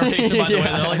 10-man rotation. By the way,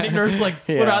 Yeah. though. Like Nick Nurse would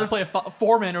Yeah. rather play a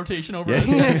 4-man rotation over.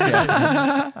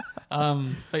 Yeah.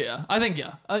 But yeah, I think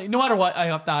no matter what, I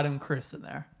have Thad and Chris in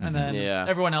there, and then Yeah.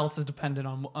 everyone else is dependent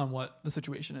on what the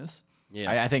situation is.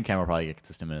 Yeah. I think Cam will probably get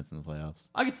consistent minutes in the playoffs.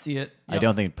 I could see it. I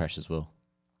don't think Precious will.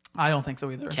 I don't think so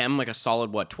either. Kem, like a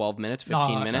solid, 12 minutes, No,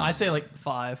 15 minutes? I'd say like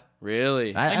 5.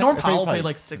 Really? Like Norm Powell played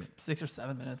like six or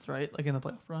 7 minutes, right? Like in the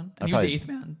playoff run, and he was the 8th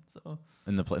man. So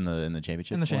in the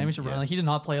championship. in the championship one? run, like he did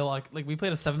not play a lot. Like we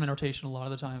played a 7-man rotation a lot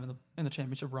of the time in the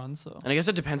championship run. So And I guess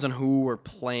it depends on who we're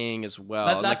playing as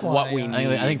well. That's like why, what we yeah. need.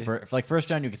 I think for like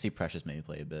first round, you can see Precious maybe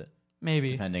play a bit,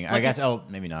 maybe depending. Like I guess.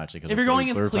 Maybe not actually. 'Cause if you're going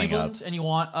we're against playing Cleveland and you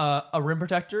want a rim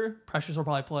protector, Precious will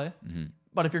probably play. Mm-hmm.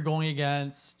 But if you're going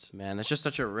against Man, that's just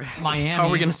such a risk. Miami. How are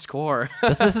we gonna score?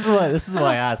 this is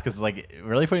why I asked, because like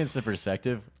really putting this in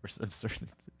perspective, it's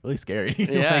really scary.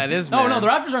 Yeah, Like, it is. no, man. the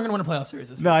Raptors aren't going to win a playoff series.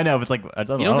 This year. No, I know, but it's like I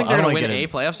don't. You don't think they're I gonna don't win get a it.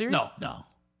 playoff series?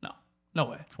 No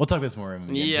way. We'll talk about this more. When we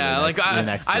get into Yeah, the like next, the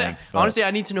next thing, but- honestly,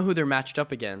 I need to know who they're matched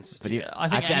up against. But I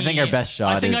I think our best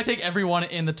shot I think is I take everyone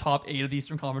in the top 8 of the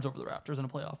Eastern Conference over the Raptors in a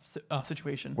playoff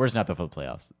situation. we're just not built for the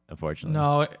playoffs, unfortunately.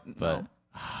 No, but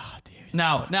no. dude,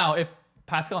 Now, if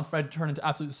Pascal and Fred turn into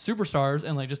absolute superstars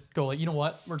and like just go like, you know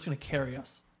what, we're just gonna carry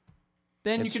us,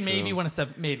 then It's you can maybe true. win a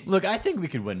 7, maybe. look, I think we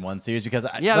could win one series because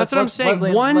Yeah, that's what I'm saying.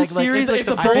 One series, if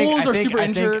the I think- Bulls I are think- super I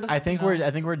think- injured, I think you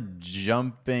know. we're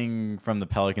jumping from the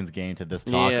Pelicans game to this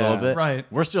talk a Yeah. little bit. Right.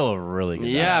 We're still a really good.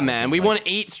 Yeah, basketball man. team. We Like, won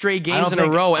 8 straight games don't in a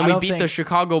think- row, and I we don't beat the think-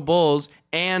 Chicago Bulls,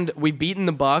 and we've beaten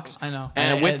the Bucks. I know.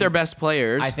 And with And- their best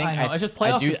players. I think I know. It's just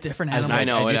playoffs is different animal. I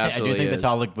know, it I do absolutely think the is.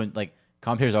 top like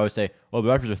commentators always say, "Well,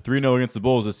 the Raptors are 3-0 against the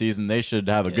Bulls this season. They should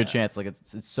have a good Yeah. chance." Like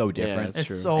it's so different. it's It's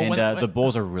true. so and when- the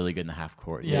Bulls are really good in the half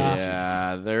court.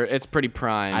 Yeah. Yeah, it's pretty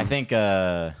prime. I think.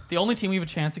 The only team we have a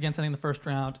chance against, I think, in the first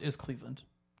round is Cleveland.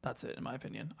 That's it, in my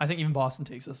opinion. I think even Boston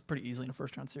takes us pretty easily in a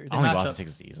first round series. They I don't think match Boston up-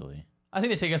 takes us easily. I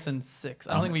think they take us in 6.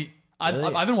 I don't think we.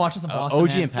 Really? I've been watching some Boston. OG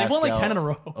man. and Pascal. They've won like 10 in a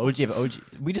row. OG.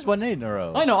 We just won 8 in a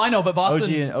row. I know, but Boston.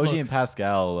 OG and looks-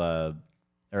 Pascal.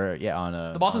 On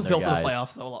The Boston's on built their for the guys.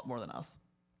 playoffs though a lot more than us.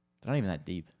 They're not even that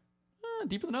deep.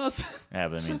 Deeper than us. Yeah,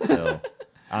 but I mean, still. I don't know.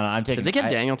 I'm taking. Did they get I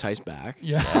Daniel Tice back?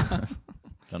 Yeah.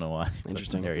 Don't know why. but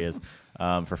Interesting. There he is.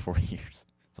 For 4 years.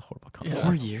 It's a horrible contract.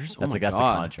 4 years? That's oh like my that's the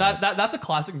God. contract. That's a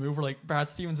classic move where like Brad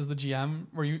Stevens is the GM,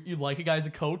 where you like a guy as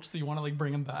a coach, so you want to like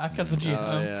bring him back as the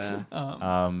GM.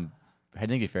 yeah. I think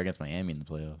it'd be fair against Miami in the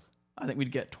playoffs. I think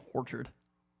we'd get tortured.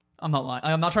 I'm not lying.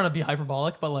 I'm not trying to be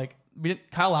hyperbolic, but like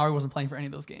Kyle Lowry wasn't playing for any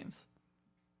of those games,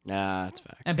 Nah, that's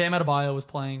fact. and Bam Adebayo was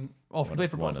playing. Oh, he One-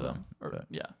 played for one both of of them. them, but-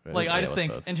 Yeah, Right, like yeah, I it just was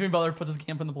think, both. and Jimmy Butler puts his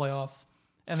camp in the playoffs,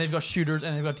 and they've got shooters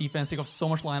and they've got defense. They've got so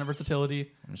much lineup versatility.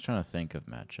 I'm just trying to think of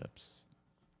matchups.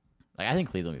 Like I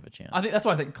think Cleveland will have a chance. I think that's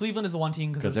what I think. Cleveland is the one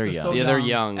team 'Cause they're young. so Yeah, they're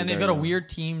young. and they've They're got young. a weird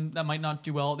team that might not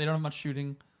do well. They don't have much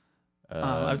shooting.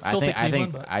 I would still think, take I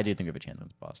Cleveland, think but- I do think we have a chance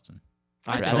against Boston.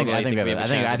 I think- totally I think we have we a- have a I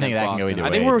think- chance I think against that can go Boston. either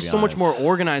I think way, we're to be so much honest. more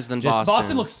organized than Just Boston.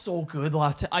 Boston looks so good the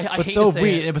last time. I But hate so to have say we.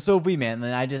 it. But so have we, man.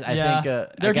 And I think Their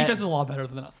again- defense is a lot better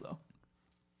than us, though.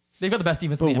 They've got the best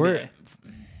defense But in the we're- NBA.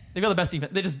 They've got the best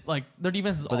defense. They just like their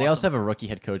defense is. But they also have a rookie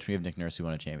head coach. We have Nick Nurse who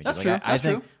won a championship. That's Like, true. I That's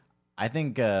think. true. I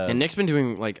think. And Nick's been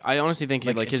doing like I honestly think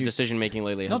Like, like if his you- decision making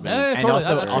lately has No, been. yeah, and totally.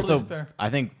 also, That's totally fair. I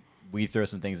think we throw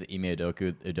some things at Ime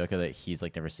Udoka that he's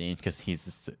like never seen because he's.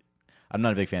 Just, I'm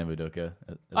not a big fan of Udoka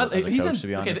as a He's coach, in- to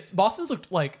be okay, honest. Boston's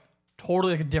looked like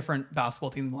totally like a different basketball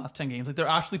team in the last 10 games. Like they're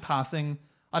actually passing.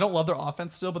 I don't love their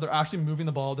offense still, but they're actually moving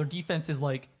the ball. Their defense is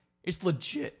like it's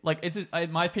legit. Like it's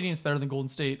in my opinion, it's better than Golden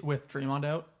State with Draymond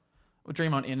out. With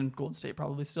Draymond in and Golden State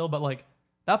probably still, but like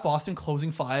that Boston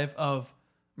closing 5 of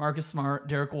Marcus Smart,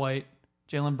 Derek White,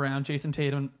 Jaylen Brown, Jason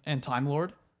Tatum, and Time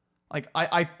Lord. Like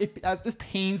this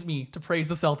pains me to praise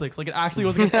the Celtics. Like it actually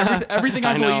was against everything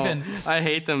I believe in. I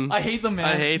hate them. I hate them, man.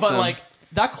 I hate but them. like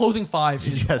that closing 5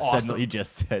 is awesome. You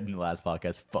just said in the last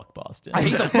podcast, fuck Boston. I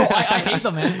hate them. Bro, I hate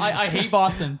them, man. I hate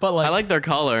Boston, but like I like their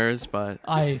colors, but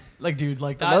dude,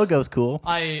 like the that. logo's cool.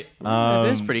 I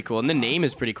it is pretty cool, and the name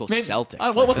is pretty cool. man,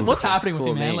 Celtics. what's That's a happening with cool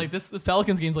you, man? name. Like this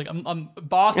Pelicans game's like I'm a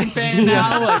Boston fan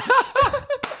now. Like,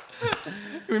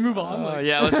 can we move on? Like,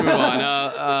 yeah, let's move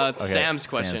on. Okay, Sam's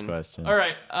question. all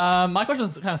right. My question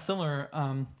is kind of similar.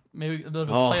 Maybe a bit of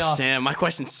a Oh, playoff. Sam, my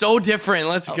question's so different.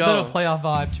 Let's A go. bit of a playoff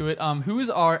vibe to it. Who's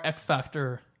our X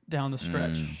factor down the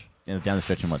stretch? Down the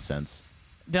stretch in what sense?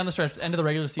 Down the stretch, end of the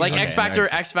regular season. Like Okay, X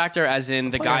Factor, as in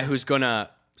the Player. guy who's gonna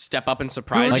step up and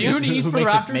surprise Who- Like you. who just needs who for the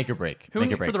makes it Raptors? make or break? Who Make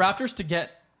or for break. the Raptors to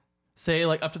get, say,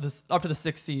 like up to the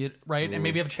 6th seed, right, and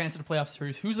maybe have a chance at a playoff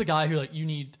series? Who's the guy who like you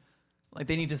need, like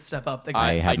they need to step up? The guy,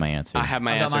 I have my answer. I have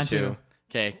my I've got answer mine too.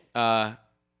 Okay.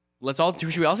 Let's all.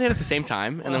 Should we all say it at the same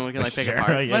time, and then we can like pick Sure,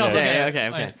 apart? yeah, yeah. Okay.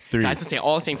 Alright. Three. Guys, let's say it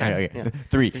all at the same time. Okay, Yeah. okay.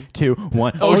 3, 2,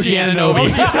 1. OG OG Anunoby.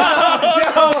 Anunoby.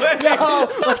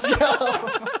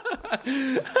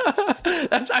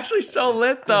 That's actually so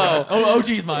lit, though. Oh,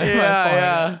 OG's mine.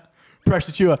 Yeah.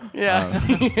 Precious Chua. Yeah.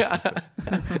 Yeah.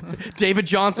 David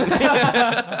Johnson.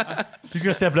 He's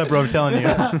gonna step it up, bro. I'm telling you.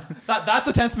 That's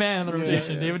the 10th man in the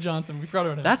rotation, David Johnson. We forgot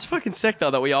about him. That's fucking sick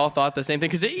though that we all thought the same thing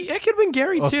because it could have been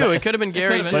Gary Well, too. It could have been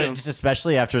Gary could've too. been. But just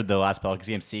especially after the last Pelicans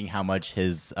game, seeing how much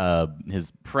his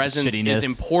Presence shittiness, is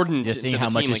important Just to seeing the how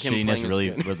much team, his like him shittiness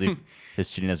playing is really his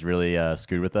shittiness really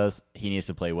screwed with us. He needs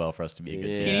to play well for us to be a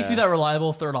good He team. needs to be that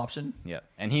reliable third option. Yeah,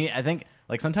 and I think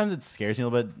like sometimes it scares me a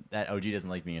little bit that OG doesn't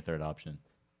like being a third option.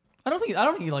 I don't think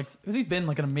he likes because he's been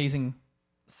like an amazing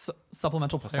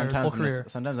supplemental player his whole career.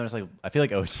 Sometimes I'm just like I feel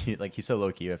like OG like he's so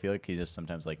low key. I feel like he's just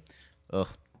sometimes like, ugh,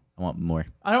 I want more.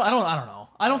 I don't know.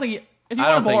 I don't think if you I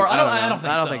don't wanted more, think- I don't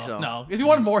I don't think think so. so. No, if you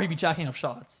wanted more, he'd be jacking up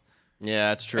shots. Yeah,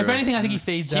 that's true. If anything, I think he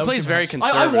fades He out. plays too very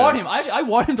much. I want conservative. him. I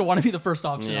want him to want to be the first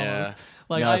option. Yeah. Almost.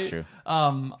 Like No, that's true.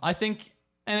 I think,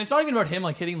 and it's not even about him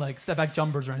like hitting like step back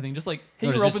jumpers or anything. Just like hit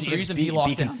No, your just- open just threes and be- be locked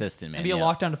be down. consistent, man, And be a yeah.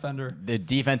 lockdown defender. The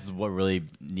defense is what really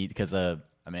need because I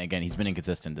mean again he's been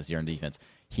inconsistent this year on defense.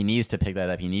 He needs to pick that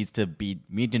up. He needs to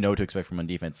know what to expect from on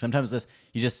defense. Sometimes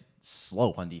he's just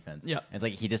slow on defense. Yeah. And it's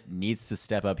like he just needs to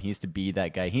step up. He needs to be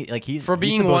that guy. He's for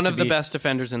being supposed one to of the be- best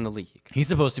defenders in the league. He's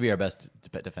supposed to be our best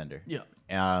defender. Yeah.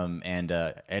 And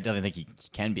I don't think he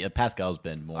can be. Pascal's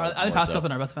been more. I think more Pascal's so.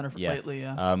 been our best defender for lately.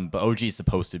 Yeah. But OG's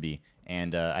supposed to be,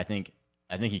 and I think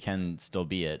he can still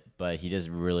be it, but he just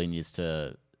really needs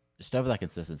to step with that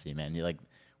consistency, man.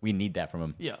 We need that from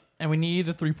him. Yeah, and we need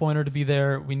the 3-pointer to be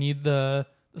there. We need the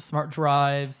smart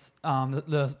drives,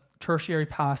 the tertiary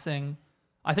passing.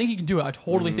 I think he can do it. I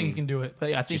totally think he can do it. But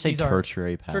yeah, I Did you think say he's our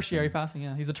tertiary passing? tertiary passing.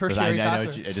 Yeah, he's a 'Cause tertiary I know passer.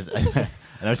 what you, I just I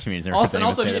know what you mean. Never Also, even and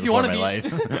also, say that if you before want in to my be,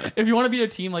 life. if you want to beat a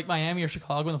team like Miami or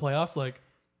Chicago in the playoffs, like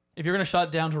if you're gonna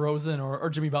shut down DeRozan or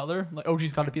Jimmy Butler, like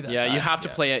OG's got to be that. Yeah, guy. you have to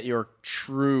play at your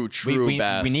true we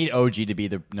best. need OG to be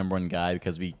the number one guy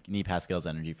because we need Pascal's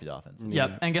energy for the offense.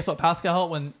 Yep. And guess what? Pascal,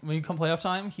 when you come playoff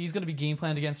time, he's going to be game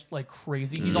planned against like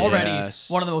crazy. He's already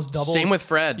Yes. one of the most double. Same with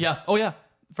Fred. Yeah. Oh, yeah.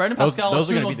 Fred and Those- Pascal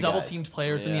those are are two of gonna the be most the double guys. teamed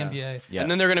players in the NBA. Yeah.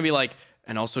 And then they're gonna be like,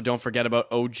 and also don't forget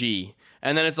about OG.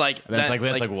 And then it's like, Then it's like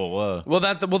whoa. well,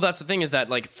 that's the thing is that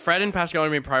like Fred and Pascal are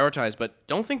gonna be prioritized, but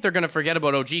don't think they're gonna forget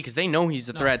about OG because they know he's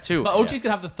a threat too. But OG's going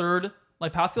to have the third.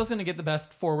 Like Pascal's going to get the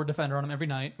best forward defender on him every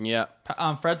night. Yeah.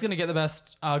 Fred's going to get the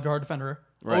best guard defender.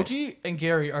 Right. OG and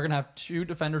Gary are going to have two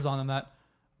defenders on them that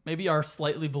maybe are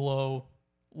slightly below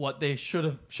what they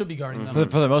should be guarding them.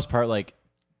 For the most part, like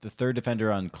the third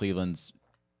defender on Cleveland's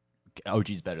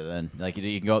OG's better than like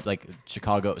you can go up like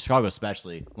Chicago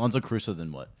especially Lonzo Caruso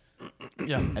then what,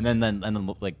 Yeah. and then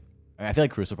like I feel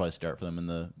like Caruso will probably start for them in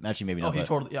the actually maybe Oh, not. he but-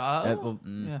 totally. Yeah. well,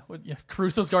 Yeah.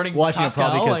 Caruso's guarding watching it Pascal.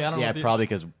 probably because like, I don't know what they- probably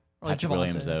because or like Patrick Javonte.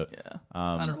 Williams out. Yeah.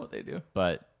 I don't know what they do.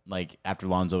 But like after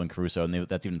Lonzo and Caruso, and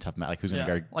that's even a tough match. Like who's gonna Yeah,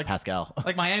 guard like- Pascal?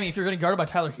 Like Miami, if you're getting guarded by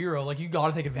Tyler Hero, like you got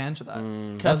to take advantage of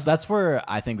that. That's where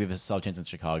I think we have a solid chance in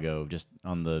Chicago, just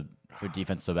on their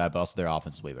defense so bad, but also their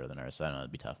offense is way better than ours. So I don't know,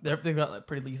 it'd be tough. they've got like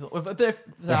pretty lethal. If Their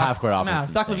half-court offense if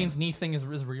is Zach insane. Levine's knee thing is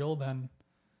real, then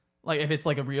like if it's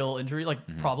like a real injury, like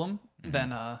problem, then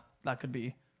that could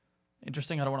be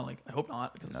interesting. I don't want to like. I hope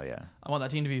not because Oh yeah. I want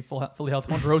that team to be fully healthy.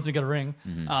 I want DeRozan to get a ring.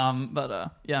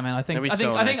 But yeah, man, I think That'd be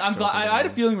so I think nice I'm if glad. DeRozan got I had a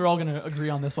a feeling we're all gonna agree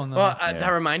on this one. Though. Well, that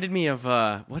reminded me of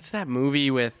what's that movie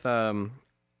with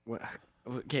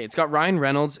okay, it's got Ryan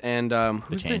Reynolds and The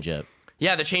who's change up.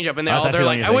 Yeah, the change up, and That's they're actually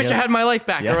like, what "I you're wish I thinking had my life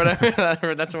back," Yeah. or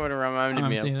whatever. That's what it reminded I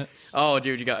me haven't seen of. it. Oh,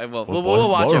 dude, you got. Well, What- we'll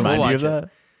watch what it. We'll reminded watch you it. of that?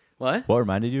 What? What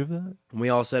reminded you of that? We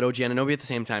all said OG Anunoby at the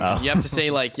same time. 'cause Oh. You have to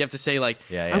say like,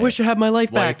 Yeah, I wish I had my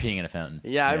life While you're back. peeing in a fountain.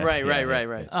 Yeah, right.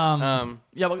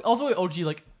 Yeah, but also with OG,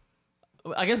 like,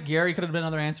 I guess Gary could have been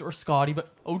another answer or Scotty,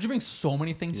 but OG brings so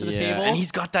many things to the table. and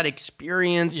he's got that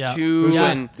experience Yeah. too.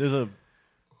 Yeah. And There's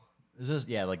just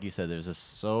like you said, there's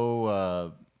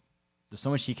so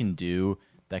much he can do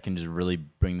that can just really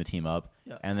bring the team up.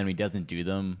 Yeah. And then when he doesn't do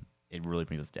them, it really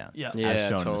brings us down. Yeah. Yeah, As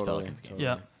shown in this totally, Pelicans game. totally.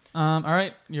 yeah. All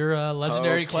right, your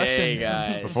legendary Okay, question.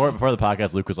 guys. Before the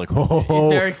podcast, Luke was like, "Whoa,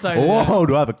 very excited, Whoa,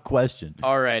 do I have a question?" It's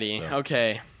Alrighty.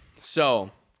 Okay. So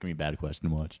gonna be a bad question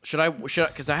to watch. should I?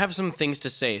 Because I have some things to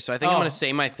say. So I think I'm Oh, gonna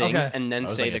say my things okay. and then That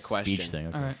was say like the a question. speech thing.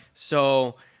 Okay. All right.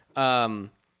 So,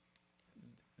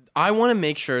 I want to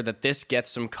make sure that this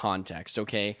gets some context,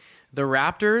 okay? The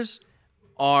Raptors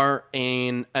are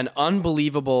an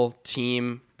unbelievable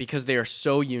team because they are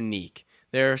so unique.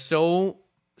 They're so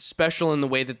special in the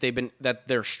way that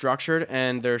they're structured,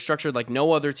 and they're structured like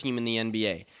no other team in the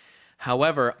NBA.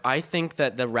 However, I think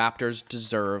that the Raptors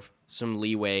deserve some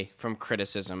leeway from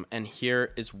criticism, and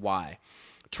here is why.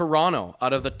 Toronto,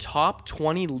 out of the top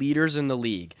 20 leaders in the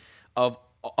league of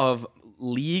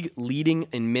league leading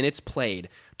in minutes played,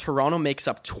 Toronto makes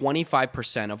up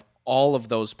 25% of all of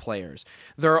those players.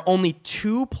 There are only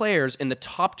 2 players in the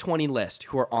top 20 list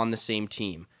who are on the same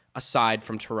team, aside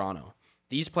from Toronto.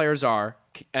 These players are,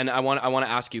 and I want to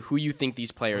ask you who you think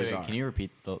these players are. Can you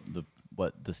repeat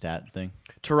the stat thing?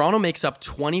 Toronto makes up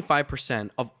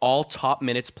 25% of all top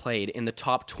minutes played in the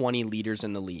top 20 leaders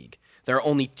in the league. There are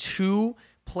only 2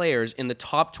 players in the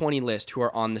top 20 list who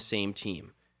are on the same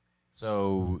team.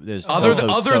 So there's Other than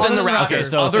the Raptors.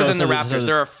 so- Other than the so Raptors, there's-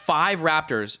 there are 5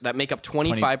 Raptors that make up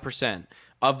 25%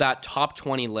 of that top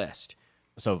 20 list.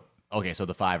 So okay, so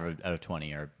the 5 out of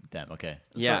 20 are them. Okay.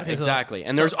 Yeah, okay, so- exactly.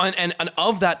 And there's and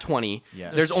of that 20,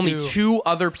 Yeah. there's only 2. 2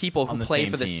 other people who On the play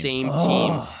same for the team. same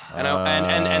team.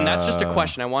 And that's just a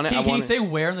question. Can you say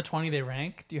where in the 20 they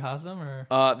rank? Do you have them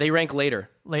or they rank later.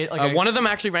 late? Like One of them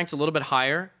actually ranks a little bit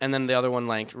higher, and then the other one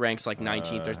ranks like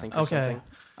 19th, I think, or Okay. something.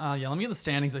 Yeah, let me get the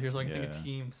standings up here so I can think of Yeah.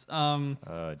 teams.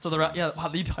 So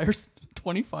the entire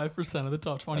 25% of the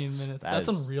top 20 in minutes. that That's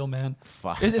is unreal, man.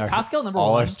 Five. Is Pascal number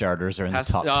All 1? our starters are in the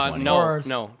top 20. Or-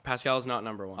 No, Pascal is not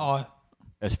number 1. Oh,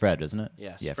 It's Fred, isn't it?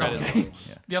 Yes, Yeah, Fred is Fred's number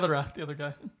 1. the other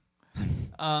guy.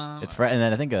 It's Fred, and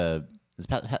then I think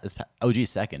OG's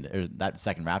second. Or that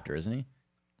second Raptor, isn't he?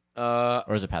 Or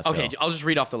is it Pascal? Okay, I'll just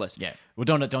read off the list. Yeah. Well,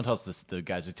 don't tell us this, the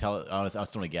guys. Just tell us. I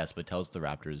still want to guess, but tell us the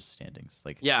Raptors standings.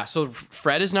 Like Yeah, so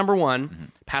Fred is number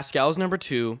 1, Pascal is number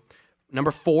 2,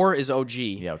 number 4 is OG.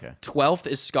 Yeah, okay. 12th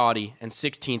is Scotty, and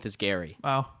 16th is Gary.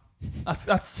 Wow.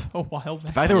 That's so wild,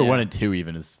 man. the fact that we're Yeah. 1 and 2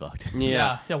 even is fucked.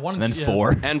 Yeah. Yeah, 1 And and then 2,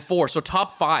 4. And 4, so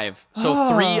top 5.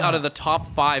 So 3 out of the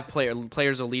top 5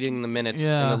 players are leading the minutes in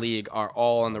Yeah. the league are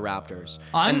all on the Raptors.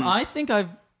 I think I've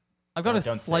got No, a don't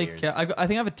say slight. yours. I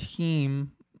think I have a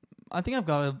team. I think I've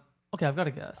got a. Okay, I've got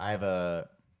a guess.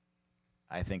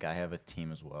 I think I have a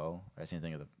team as well. I just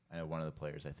think of I know one of the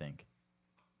players. I think.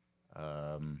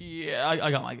 Yeah,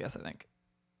 I got my guess. I think.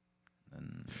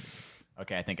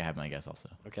 Okay, I think I have my guess also.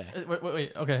 Okay.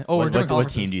 Wait. Okay. Oh, we're doing What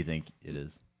team do you think it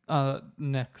is?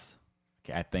 Knicks.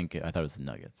 Okay, I thought it was the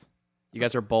Nuggets. You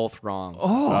guys are both wrong.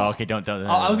 Oh, okay, don't.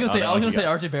 I was gonna say you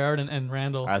RJ got- Barrett and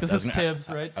Randall I was because it's gonna- Tibbs,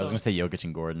 right? I was So- gonna say Jokic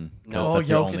and Gordon. 'cause No. that's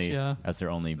their Jokic, only. yeah. That's their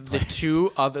only. The players.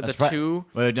 two other That's the right. two.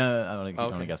 Wait, no, I want to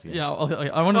Okay. guess again. Yeah, okay,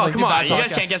 I want to. Oh, like, come give on. that You thought,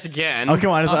 guys yeah. can't guess again. Oh, come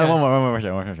on. Okay. One more try.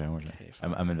 Okay,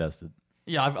 fine. I'm invested.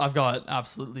 Yeah, I've got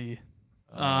absolutely.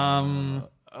 Oh,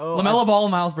 LaMelo Ball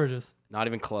and Miles Bridges. Not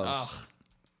even close. Oh.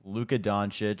 Luka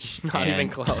Doncic. Not even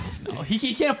and- close. No,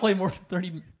 he can't play more than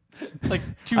 30, like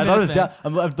 2 I minutes. thought it was man. depth.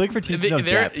 I'm looking for teams with no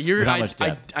depth. There's not much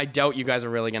depth. I doubt you guys are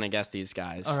really gonna guess these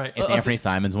guys. All right. It's let's- Anthony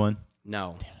Simons one.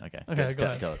 No. Okay. Okay, Yes, go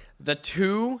ahead. tell us. The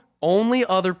two only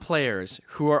other players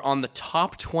who are on the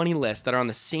top 20 list that are on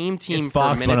the same team for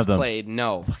Fox one minutes of them? played,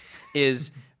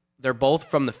 is they're both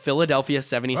from the Philadelphia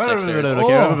 76ers. Okay,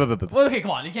 Oh. Well, okay,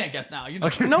 come on. You can't guess now. You know.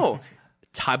 Okay, no.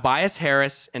 Tobias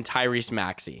Harris and Tyrese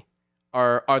Maxey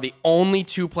are the only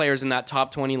two players in that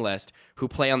top 20 list who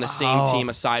play on the same team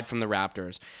aside from the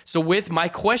Raptors. So my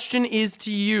question is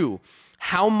to you,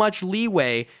 how much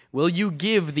leeway will you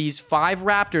give these 5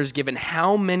 Raptors given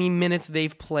how many minutes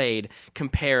they've played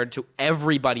compared to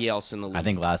everybody else in the league? I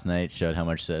think last night showed how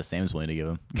much Sam's willing to give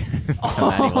him. How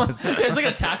mad he was. It's like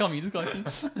an attack on me. This question.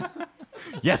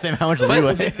 Yes, Sam, how much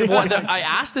leeway? I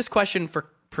asked this question for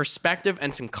perspective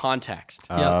and some context.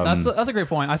 Yeah, that's a great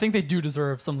point. I think they do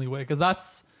deserve some leeway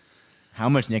because How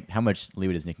much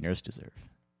leeway does Nick Nurse deserve?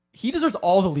 he deserves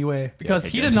all the leeway because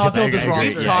he okay, did not because I build this agree. roster.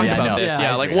 We've talked Yeah, I about know. this. Yeah,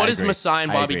 Yeah, I like agree, what I is agree. Masai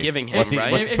and I Bobby agree. giving him, What's he-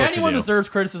 right? what's If supposed to anyone do? deserves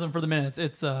criticism for the minutes,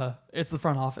 it's the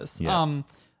front office. Yeah.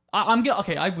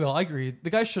 Okay, I agree. The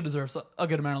guy should deserve a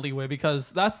good amount of leeway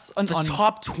because that's the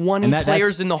top 20 And that's-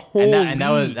 players in the whole and that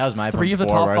league. was my 3 point of the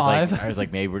before, top where 5. I was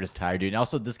like, maybe we're just tired, dude. And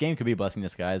also, this game could be a blessing in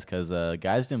disguise because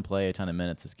guys didn't play a ton of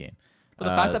minutes this game. But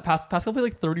the fact that Pascal played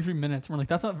like 33 minutes, we're like,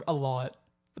 that's not a lot,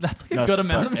 but that's like a No, good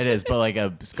amount. It is, but like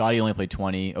Scotty only played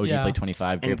 20, OG Yeah. played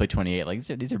 25, Gary And- played 28. Like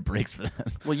these are breaks for them.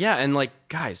 Well, yeah, and like,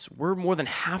 guys, we're more than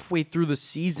halfway through the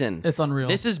season. It's unreal.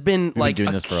 This has been like doing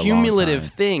a this for a long cumulative time.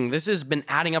 thing. This has been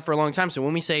adding up for a long time. So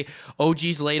when we say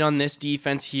OG's late on this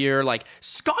defense here, like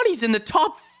Scotty's in the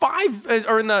top 5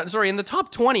 or in the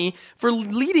top 20 for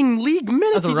leading league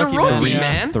minutes. As a He's a rookie, rookie, man.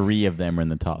 man. 3 of them are in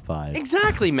the top 5.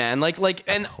 Exactly, man.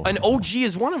 And OG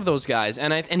is one of those guys,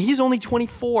 and he's only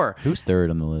 24. Who's third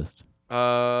on the list?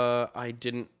 I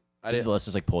didn't. Is the list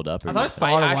just like pulled up? Or I thought I just- saw it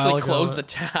a I while actually ago. closed the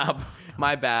tab.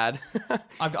 My bad.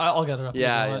 I'll get it up.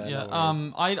 Yeah, here if you yeah, want.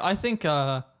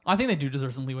 no I think they do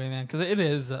deserve some leeway, man, because it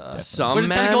is. Some, we're just kind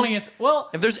man. of going against. Well,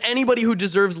 If there's anybody who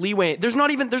deserves leeway, there's not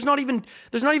even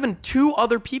 2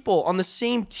 other people on the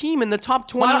same team in the top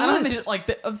 20 I don't think they list. just, like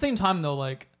at the same time though,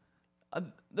 like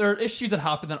there are issues that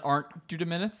happen that aren't due to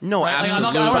minutes. No, right? Like, I'm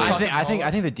not- absolutely. I don't But wanna I think chalk I think it all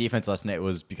I think the defense last night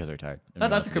was because they're tired.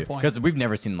 That's a good point. Because we've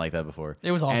never seen like that before.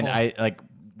 It was awful. And I like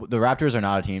the Raptors are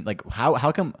not a team. Like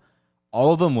how come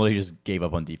all of them literally just gave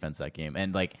up on defense that game?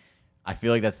 And like I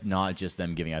feel like that's not just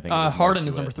them giving. I think there's more Harden to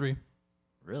is it. number 3.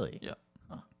 Really? Yeah.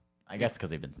 Huh. I guess because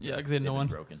they've been 'cause they had no been one.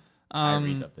 broken. Um,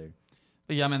 Kyrie's up there.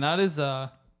 But yeah, man, that is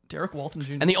Derek Walton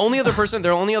Jr. And the only other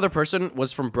person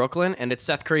was from Brooklyn, and it's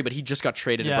Seth Curry, but he just got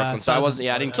traded to Yeah, Brooklyn. so So I that wasn't.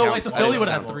 Yeah, I didn't so count. like, so I Philly didn't would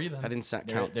have count- 3 then. I didn't There-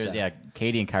 count. there's Seth.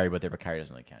 Katie and Kyrie, but Kyrie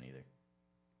doesn't really count either.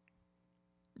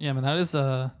 Yeah, man, that is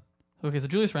okay. So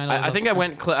Julius Randle. is I up think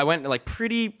there. I went like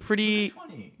pretty.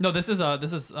 No, this is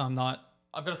not.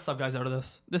 I've got to sub guys out of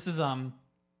this. This is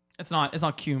it's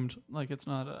not cumed. Like it's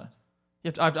not you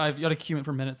have to I've got to cume it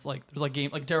for minutes. Like there's like game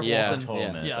like Derek Yeah, Walton. Total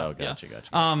Yeah. minutes. Yeah, Oh, gotcha.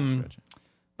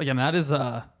 But yeah, man, that is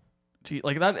gee,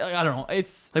 like that. I don't know.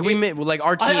 It's Like we made like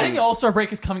our team. I think the All Star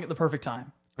break is coming at the perfect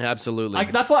time. Absolutely.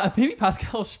 Like that's why maybe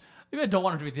Pascal. Maybe I don't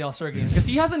want him to be the All Star game because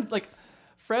he hasn't like.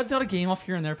 Fred's got a game off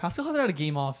here and there. Pascal hasn't had a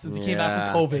game off since he came back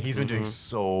Yeah. from COVID. He's been doing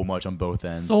so much on both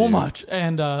ends. so dude. much,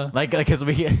 and Like, because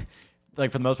we,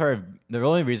 like, for the most part, the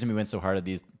only reason we went so hard at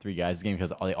these 3 guys this game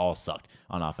because they all sucked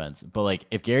on offense. But like,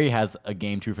 if Gary has a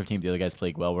game 2-15, the other guys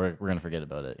played well, we're gonna forget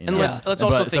about it. You And know? let's But-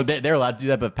 also so think- they're allowed to do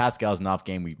that. But Pascal's an off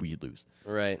game, we lose.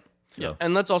 right. So.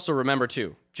 And let's also remember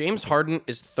too, James Harden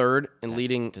is third in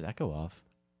leading. Did that go off?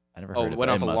 I never Oh, heard it it. went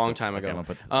but off a must long have. time Okay, I'm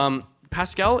ago. gonna put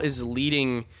Pascal is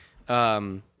leading.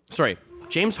 Sorry,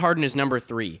 James Harden is number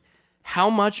 3. How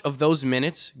much of those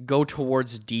minutes go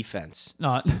towards defense?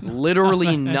 not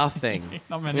Literally nothing.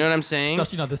 Not You many. know what I'm saying?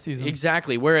 especially not this season.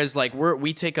 Exactly. Whereas like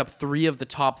we take up 3 of the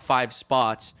top 5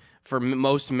 spots for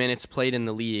most minutes played in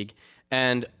the league,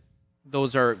 and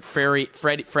those are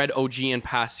Fred, OG, and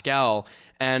Pascal,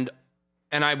 and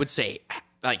I would say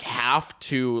like half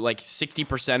to like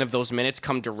 60% of those minutes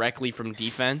come directly from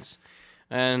defense,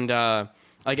 and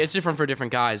like it's different for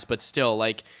different guys, but still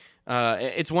like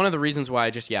it's one of the reasons why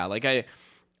I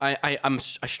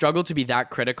struggle to be that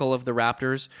critical of the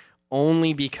Raptors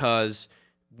only because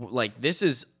like this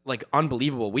is like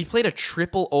unbelievable. We played a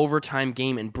triple overtime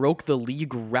game and broke the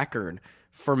league record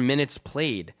for minutes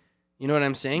played. You know what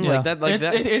I'm saying? Yeah. Like that. Like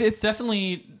that. It's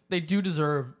definitely they do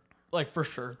deserve like for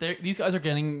sure. These guys are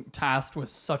getting tasked with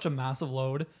such a massive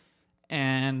load,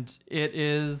 and it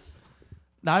is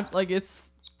not like it's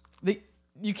they.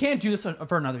 You can't do this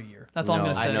for another year. That's all I'm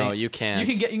No, gonna say. I know, you can't.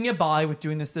 You can get by with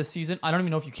doing this season. I don't even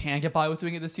know if you can get by with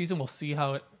doing it this season. We'll see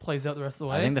how it plays out the rest of the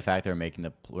way. I think the fact they're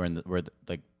making we're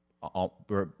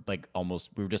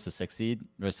just a 6th seed.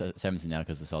 We're 7th seed now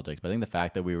because of the Celtics. But I think the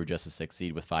fact that we were just a 6th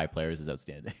seed with 5 players is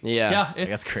outstanding. Yeah. yeah, Like, it's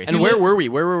that's crazy. And where were we?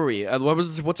 Where were we? What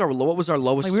was our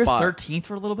lowest like we were spot? 13th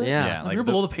for a little bit. Yeah. Yeah, Like, like we were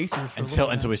the- below the Pacers for a little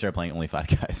bit. Until we started playing only 5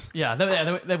 guys.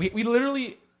 Yeah, we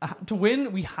literally to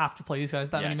win we have to play these guys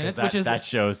that many 'cause minutes, that, which is that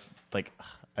shows like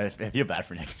I feel bad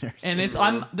for Nick Nurse. and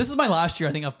this is my last year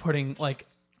I think of putting like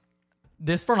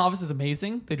this front office is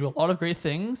amazing. They do a lot of great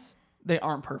things. They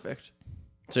aren't perfect.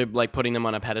 So like putting them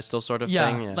on a pedestal sort of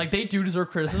Yeah, thing. like they do deserve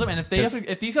criticism. And if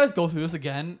if these guys go through this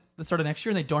again the start of next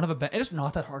year and they don't have a bench, it's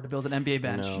not that hard to build an NBA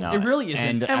bench. No. It really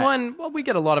isn't. And we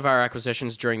get a lot of our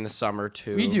acquisitions during the summer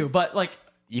too. We do, but like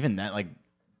even that like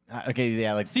okay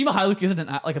yeah like Steve Mihailuk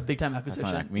isn't like a big time that's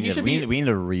acquisition. not, we, He need should we, be need, we need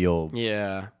a real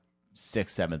Yeah. 6th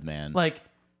 7th man. like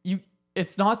you.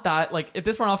 It's not that like if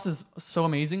this front office is so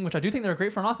amazing, which I do think they're a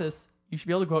great front office. You should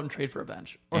be able to go out and trade for a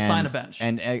bench or sign a bench.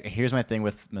 And here's my thing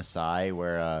with Masai,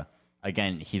 where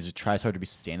again he tries hard to be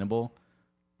sustainable,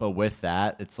 but with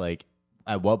that, it's like,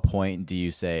 at what point do you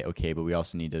say, okay, but we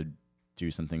also need to do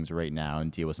some things right now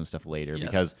and deal with some stuff later? Yes.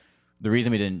 Because the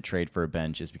reason we didn't trade for a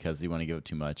bench is because you want to give it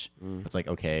too much. It's like,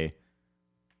 okay,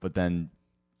 but then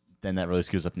that really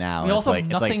screws up now. we and also it's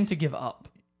have like, nothing to give up.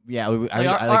 yeah, Like,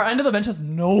 our end of the bench has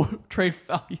no trade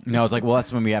value. no, it's like, well,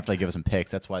 that's when we have to like give us some picks.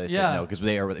 That's why they said Yeah. no, because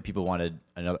people wanted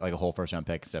another like a whole 1st round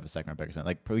pick instead of a 2nd round pick or something.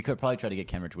 Like we could probably try to get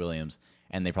Kenrich Williams,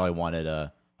 and they probably wanted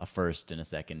a 1st and a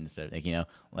 2nd instead of like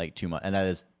like too much, and that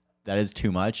is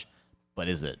too much. But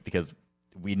is it? Because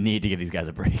we need to give these guys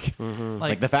a break.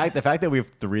 Like the fact that we have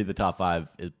 3 of the top 5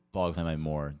 is bogs my mind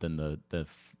more than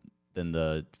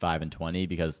the 5 and 20,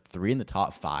 because 3 in the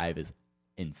top 5 is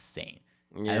insane.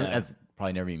 Yeah. I think that's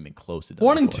probably never even been close to done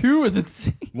 1 and before. 2 is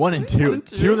insane. 1 and 2. and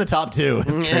 2. 2 in the top 2 is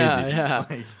crazy. Yeah.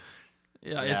 Like,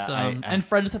 Yeah, Yeah, it's I- and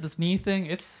Fred just had this knee thing.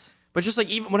 It's But just like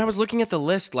even when I was looking at the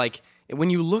list, like when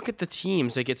you look at the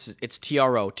teams, like it's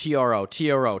TRO, TRO,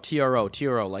 TRO, TRO,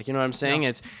 TRO, like you know what I'm saying? Yeah.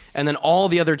 It's and then all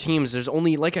the other teams, there's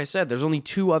only like I said, there's only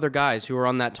 2 other guys who are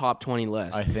on that top 20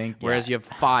 list. I think, Whereas yeah. you have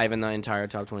 5 in the entire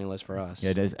top 20 list for us. Yeah,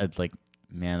 it is. It's like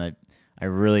man, I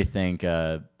really think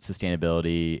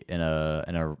sustainability in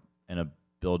a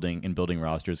building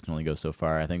rosters can only go so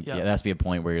far. I think Yeah. there has to be a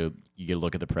point where you get to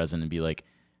look at the present and be like,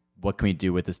 what can we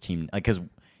do with this team? Like, because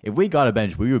if we got a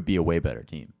bench, we would be a way better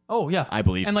team. Oh yeah, I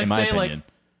believe, and like in my say opinion.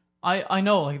 like I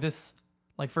know like this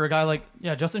like for a guy like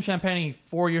Justin Champagne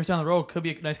 4 years down the road could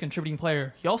be a nice contributing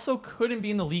player. He also couldn't be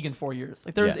in the league in 4 years.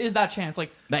 Like there is that chance.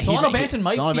 Like Delano Banton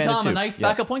might Delano Banton become a too. nice Yeah.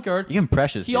 backup point guard. Even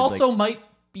Precious. He dude, also like, might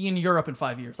be in Europe in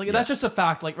 5 years. Like that's just a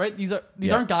fact. Like right, these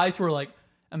aren't guys who are like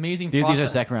amazing. these are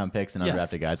prospects. second round picks and Yes.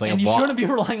 undrafted guys. Like and a you lot- shouldn't be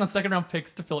relying on second round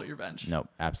picks to fill out your bench. No,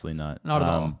 absolutely not. Not at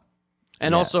all.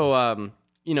 And Yeah. also,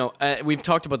 we've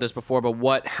talked about this before,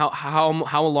 but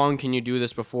how long can you do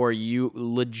this before you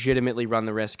legitimately run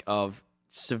the risk of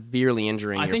severely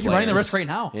injuring I your think you're running the players? risk right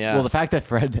now. Yeah. Well, the fact that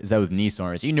Fred is out with knee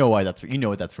soreness, you know what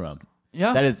that's from.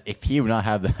 Yeah. That is, if he would not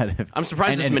have that. I'm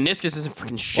surprised and- his meniscus isn't fucking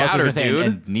well, I was shattered, gonna say, dude.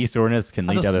 and knee soreness can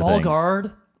lead As to a other small things.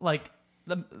 guard, like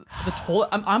the toll.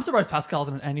 I'm surprised Pascal's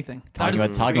in anything. Talking That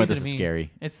about talking about crazy this to is me.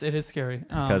 scary It is scary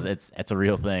because it's a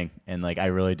real thing, and like I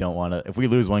really don't want to. If we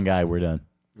lose one guy, we're done.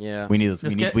 Yeah. We need this.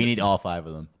 Just We need all 5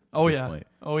 of them. Oh at this yeah. point.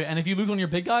 Oh yeah. And if you lose one of your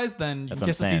big guys, then you That's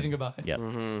kiss what I'm the saying. season goodbye. Yep.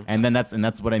 Mm-hmm. And then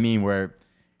that's what I mean. Where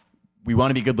we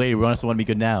want to be good later, we also want to be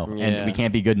good now, Yeah. and we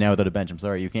can't be good now without a bench. I'm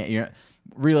sorry, you can't.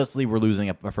 Realistically, we're losing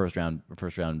a first round. And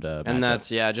matchup. that's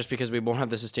just because we won't have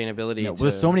the sustainability. Well,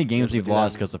 there's so many games we've do that.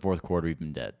 lost because the fourth quarter we've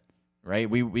been dead. Right?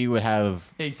 We would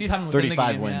have Yeah, you see it happen within the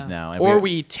 35 game, wins yeah. now. and Or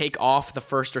we take off the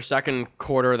first or second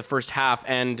quarter, the first half,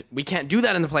 and we can't do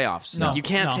that in the playoffs. No, You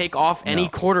can't no. take off any No.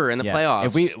 quarter in the yeah. playoffs.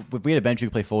 If we had a bench, we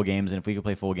could play full games, and if we could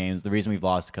play full games, the reason we've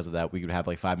lost because of that, we could have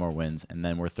like 5 more wins, and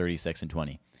then we're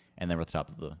 36-20, and then we're at the top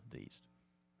of the East.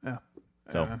 Yeah.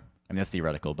 So I mean that's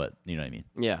theoretical, but you know what I mean.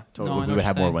 yeah, No, totally. I We know would what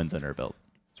have you're more saying. wins under our belt.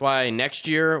 That's why next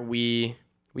year we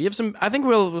have some. I think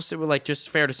we'll say, like just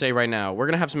fair to say right now we're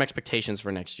gonna have some expectations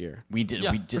for next year. We did.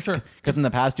 Yeah, we for just sure. because in the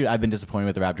past, dude, I've been disappointed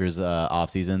with the Raptors' off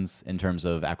seasons in terms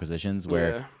of acquisitions. Where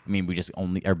Yeah. I mean, we just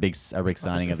only our big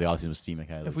signing of the offseason was Steve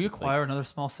McKay. If we acquire another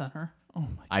small center, oh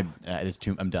my god.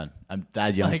 I'm done.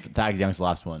 Thad Young's the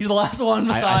last one. He's the last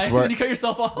one, I Masai. swear- Then you cut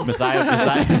yourself off.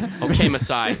 Messiah. Okay,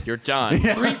 Masai, you're done.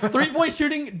 Three-point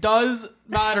shooting does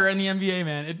matter in the NBA,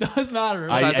 man. It does matter.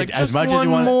 Masai's like, as just much as one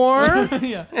you want- more.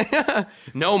 yeah.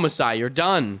 No, Masai, you're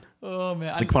done. Oh man.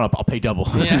 It's like, come on, I'll pay double.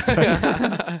 Yeah,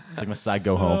 It's like Messiah,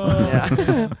 go home.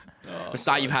 yeah.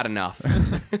 Masai, you've had enough.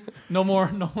 no more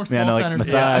small Yeah, no, like centers.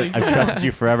 Messiah, please. I've trusted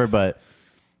you forever, but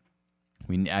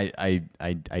I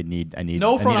need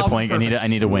No front a office point. is I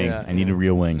need a wing. Yeah. I need a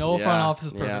real wing. No front Yeah, office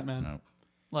is perfect, yeah. man. No.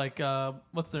 Like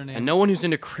what's their name? And no one who's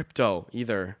into crypto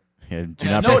either. Yeah, do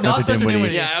Yeah, not no, bring not Spencer Spencer Dinwiddie.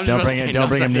 Dinwiddie. Yeah, I was Don't about bring to it. say Don't no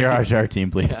bring him near Spencer. our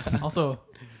team, please. Also,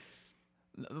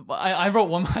 I wrote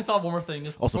one. I thought one more thing.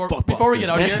 Just Also, before we get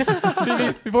out Boston.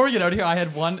 here, before we get out of here, I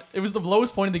had one. It was the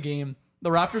lowest point of the game. The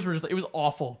Raptors were just. It was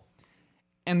awful.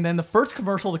 And then the first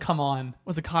commercial to come on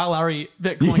was a Kyle Lowry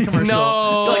Bitcoin commercial,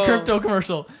 No. like crypto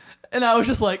commercial, and I was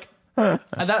just like,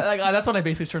 that's when I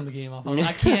basically turned the game off. I was like,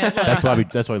 I can't.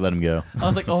 Like, That's why we let him go. I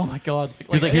was like, oh my god.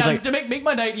 He's like- to make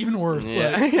my night even worse.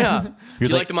 Yeah, Like, yeah. Do you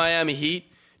like- like the Miami Heat?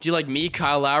 Do you like me,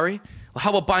 Kyle Lowry? Well,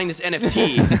 how about buying this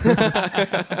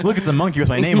NFT? Look, it's a monkey with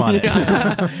my name on it.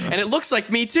 And it looks like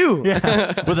me too.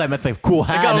 Yeah. With that, that's like cool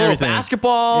hat I got a and little everything.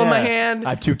 basketball in my Yeah. hand. I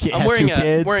have two I'm has wearing two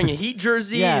kids. wearing a Heat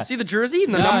jersey. Yeah. You see the jersey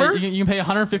and the yeah, number? you can pay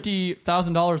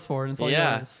 $150,000 for it. And it's all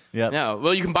Yeah. yours. Yep. Yeah.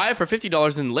 Well, you can buy it for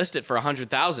 $50 and list it for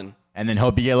 $100,000. And then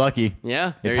hope you get lucky.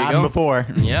 Yeah. There It's you happened go. before.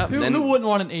 Yeah. Who wouldn't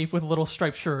want an ape with a little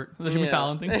striped shirt? The Jimmy Yeah.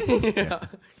 Fallon thing.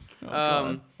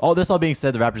 Yeah. This all being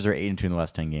said, the Raptors are 8-2 in the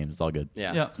last 10 games. It's all good.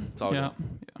 Yeah. Yeah. It's all yeah. good.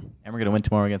 And we're gonna win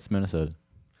tomorrow against Minnesota.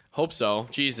 Hope so.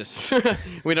 Jesus.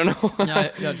 We don't know.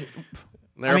 Yeah. Yeah.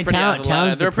 They're a pretty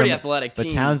athletic. They're a pretty athletic team.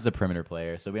 But Towns is a perimeter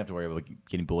player, so we don't have to worry about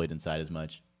getting bullied inside as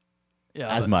much. Yeah.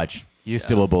 As but much. You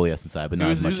still will bully us inside, but He not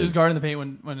was, as much he was as. guarding the paint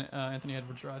when Anthony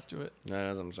Edwards drives to it.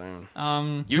 That's what I'm saying.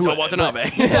 Who- Yuta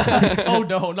Watanabe. Oh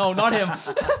no, not him. Not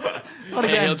And he'll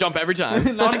again. jump every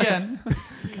time. Not again.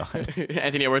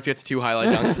 Anthony Edwards gets 2 highlight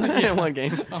dunks in one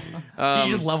game. He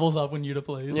just levels up when Yuta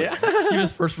plays. Yeah. Like, he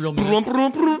was first real Brum, minutes.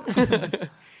 brum, brum. Is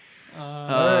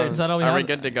that all we Are we had?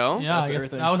 good to go? Yeah, That's I guess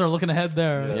everything. that was our looking ahead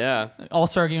there. Yeah.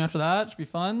 All-Star game after that should be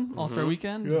fun. All-Star Mm-hmm.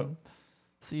 weekend. Yeah.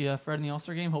 See Fred in the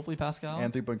All-Star game. Hopefully Pascal.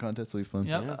 And 3-point contest will be fun.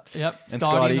 Yep. Yep. And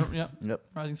Scotty. Scotty. Yep. Yep.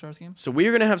 Rising Stars game. So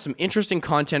we're gonna have some interesting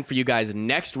content for you guys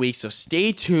next week. So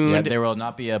stay tuned. Yeah, there will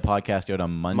not be a podcast out on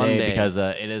Monday. Because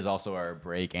it is also our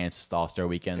break and it's All-Star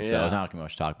weekend, so Yeah. it's not going to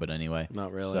much talk, but anyway.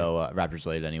 Not really. So Raptors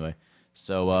related anyway.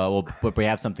 So but we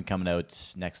have something coming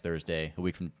out next Thursday, a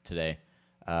week from today.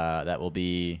 That will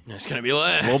be It's gonna be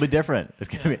lit. different. It's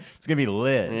gonna be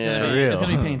lit. It's Yeah. gonna be real. It's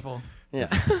gonna be painful. Yeah.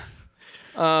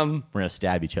 We're gonna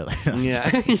stab each other.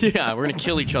 Yeah, yeah, we're gonna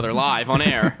kill each other live on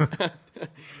air.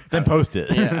 Then post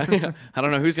it. Yeah, I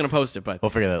don't know who's gonna post it, but We'll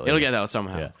figure that out later. it'll get out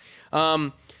somehow. Yeah.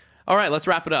 All right, let's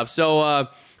wrap it up. So,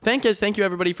 thank you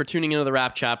everybody for tuning into the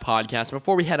Rap Chat podcast.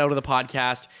 Before we head out of the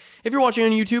podcast, if you're watching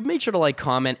on YouTube, make sure to like,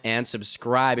 comment, and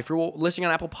subscribe. If you're listening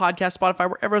on Apple Podcasts, Spotify,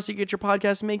 wherever else you get your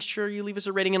podcasts, make sure you leave us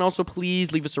a rating and also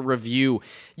please leave us a review.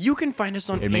 You can find us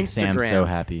on It makes Instagram, Sam so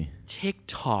happy.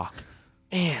 TikTok,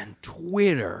 and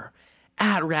Twitter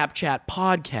at Rap Chat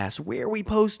Podcast, where we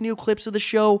post new clips of the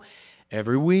show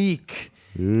every week.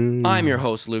 I'm your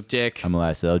host, Luke Dick. I'm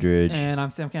Elias Eldridge. And I'm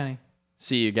Sam Kenny.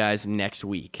 See you guys next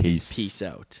week. Peace. Peace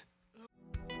out.